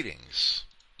public meetings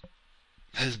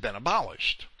has been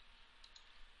abolished.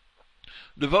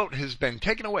 The vote has been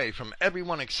taken away from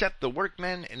everyone except the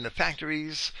workmen in the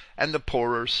factories and the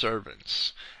poorer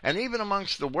servants. And even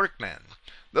amongst the workmen,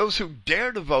 those who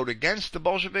dare to vote against the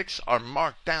Bolsheviks are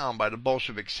marked down by the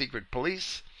Bolshevik secret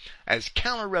police as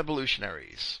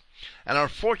counter-revolutionaries, and are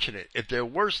fortunate if their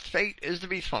worst fate is to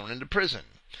be thrown into prison,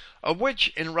 of which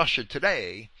in Russia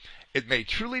today, it may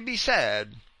truly be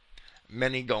said,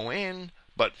 many go in,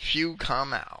 but few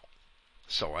come out.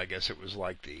 So I guess it was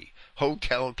like the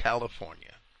Hotel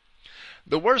California.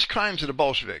 The worst crimes of the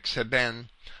Bolsheviks have been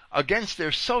against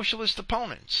their socialist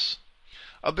opponents.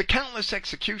 Of the countless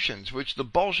executions which the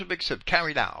Bolsheviks have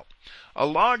carried out, a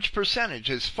large percentage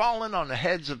has fallen on the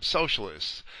heads of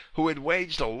socialists who had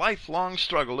waged a lifelong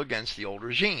struggle against the old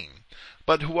regime,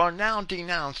 but who are now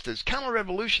denounced as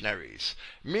counter-revolutionaries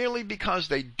merely because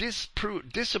they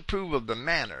disapprove of the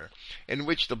manner in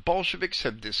which the Bolsheviks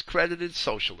have discredited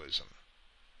socialism.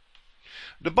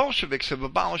 The Bolsheviks have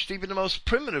abolished even the most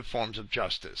primitive forms of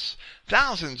justice.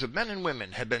 Thousands of men and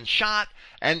women have been shot,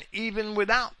 and even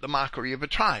without the mockery of a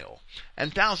trial,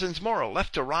 and thousands more are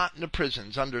left to rot in the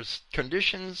prisons under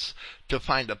conditions to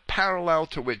find a parallel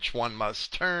to which one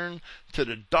must turn to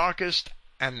the darkest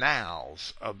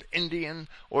annals of Indian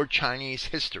or Chinese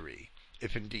history,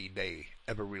 if indeed they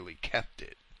ever really kept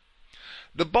it.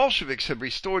 The Bolsheviks have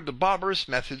restored the barbarous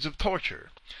methods of torture.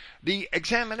 The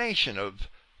examination of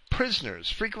prisoners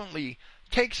frequently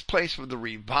takes place with a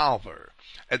revolver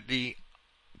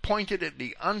pointed at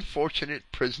the unfortunate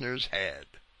prisoner's head.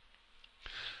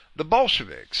 The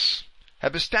Bolsheviks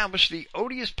have established the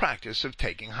odious practice of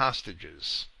taking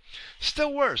hostages.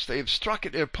 Still worse, they have struck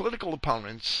at their political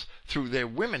opponents through their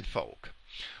womenfolk.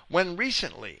 When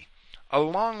recently a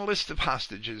long list of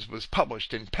hostages was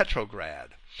published in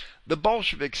Petrograd, the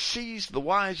Bolsheviks seized the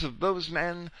wives of those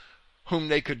men whom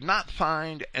they could not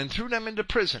find and threw them into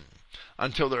prison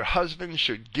until their husbands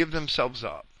should give themselves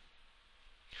up.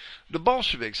 The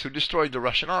Bolsheviks, who destroyed the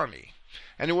Russian army,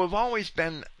 and who have always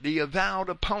been the avowed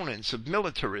opponents of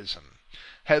militarism,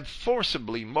 have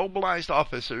forcibly mobilized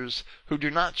officers who do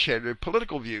not share their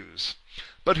political views,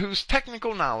 but whose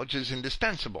technical knowledge is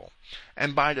indispensable,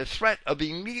 and by the threat of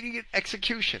immediate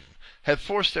execution have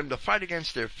forced them to fight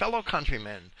against their fellow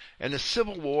countrymen in a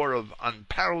civil war of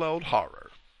unparalleled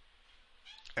horror.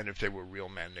 And if they were real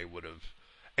men, they would have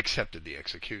accepted the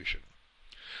execution.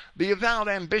 The avowed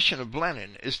ambition of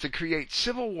Lenin is to create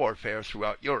civil warfare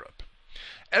throughout Europe.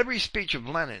 Every speech of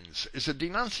Lenin's is a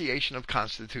denunciation of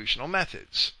constitutional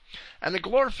methods, and a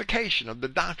glorification of the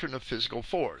doctrine of physical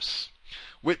force.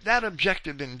 With that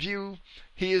objective in view,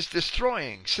 he is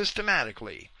destroying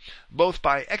systematically, both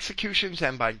by executions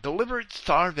and by deliberate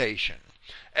starvation,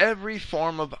 every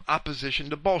form of opposition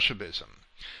to Bolshevism.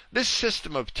 This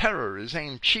system of terror is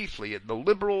aimed chiefly at the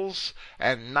liberals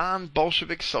and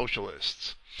non-Bolshevik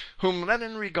socialists, whom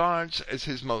Lenin regards as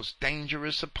his most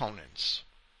dangerous opponents.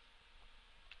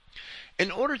 In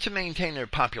order to maintain their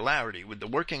popularity with the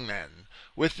working men,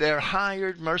 with their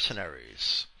hired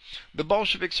mercenaries, the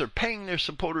Bolsheviks are paying their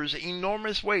supporters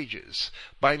enormous wages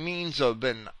by means of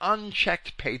an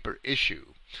unchecked paper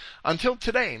issue. Until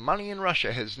today, money in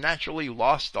Russia has naturally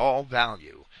lost all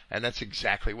value, and that's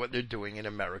exactly what they're doing in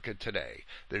America today.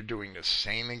 They're doing the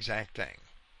same exact thing.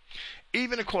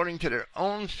 Even according to their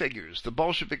own figures, the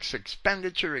Bolsheviks'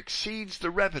 expenditure exceeds the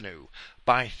revenue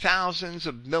by thousands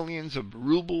of millions of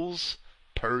rubles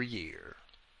per year.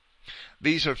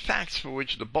 These are facts for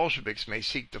which the Bolsheviks may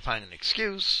seek to find an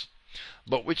excuse,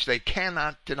 but which they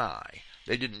cannot deny.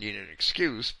 They didn't need an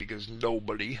excuse because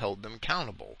nobody held them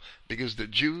accountable, because the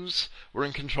Jews were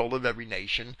in control of every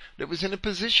nation that was in a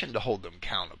position to hold them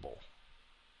accountable.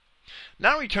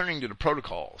 Now returning to the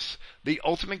protocols, the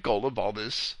ultimate goal of all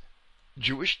this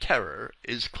Jewish terror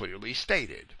is clearly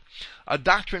stated. A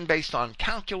doctrine based on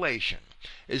calculation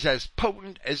is as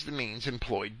potent as the means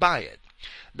employed by it.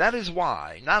 That is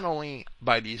why, not only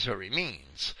by these very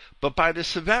means, but by the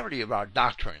severity of our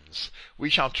doctrines, we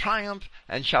shall triumph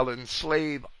and shall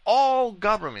enslave all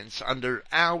governments under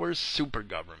our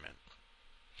super-government.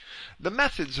 The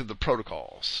methods of the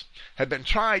protocols have been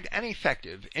tried and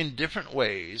effective in different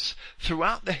ways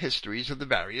throughout the histories of the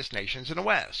various nations in the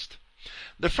West.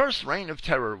 The first reign of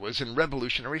terror was in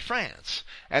revolutionary France,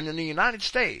 and in the United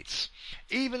States,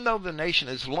 even though the nation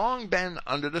has long been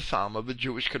under the thumb of a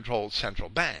Jewish-controlled central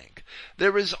bank,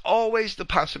 there is always the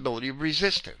possibility of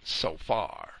resistance so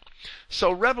far.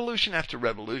 So revolution after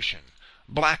revolution,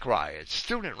 black riots,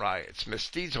 student riots,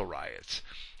 mestizo riots,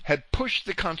 had pushed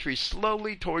the country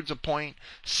slowly towards a point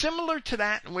similar to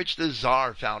that in which the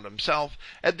Tsar found himself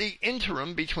at the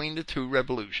interim between the two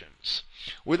revolutions.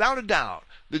 Without a doubt,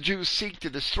 the Jews seek to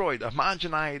destroy the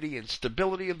homogeneity and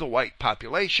stability of the white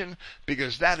population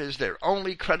because that is their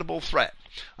only credible threat.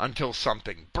 Until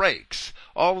something breaks,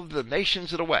 all of the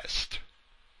nations of the West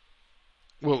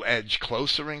will edge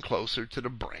closer and closer to the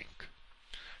brink.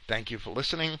 Thank you for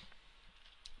listening.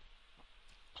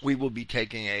 We will be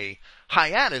taking a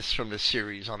hiatus from the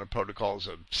series on the protocols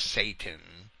of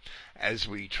Satan as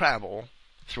we travel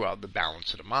throughout the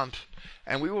balance of the month,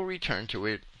 and we will return to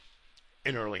it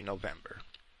in early November.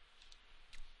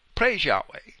 Praise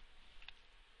Yahweh,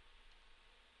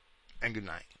 and good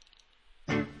night.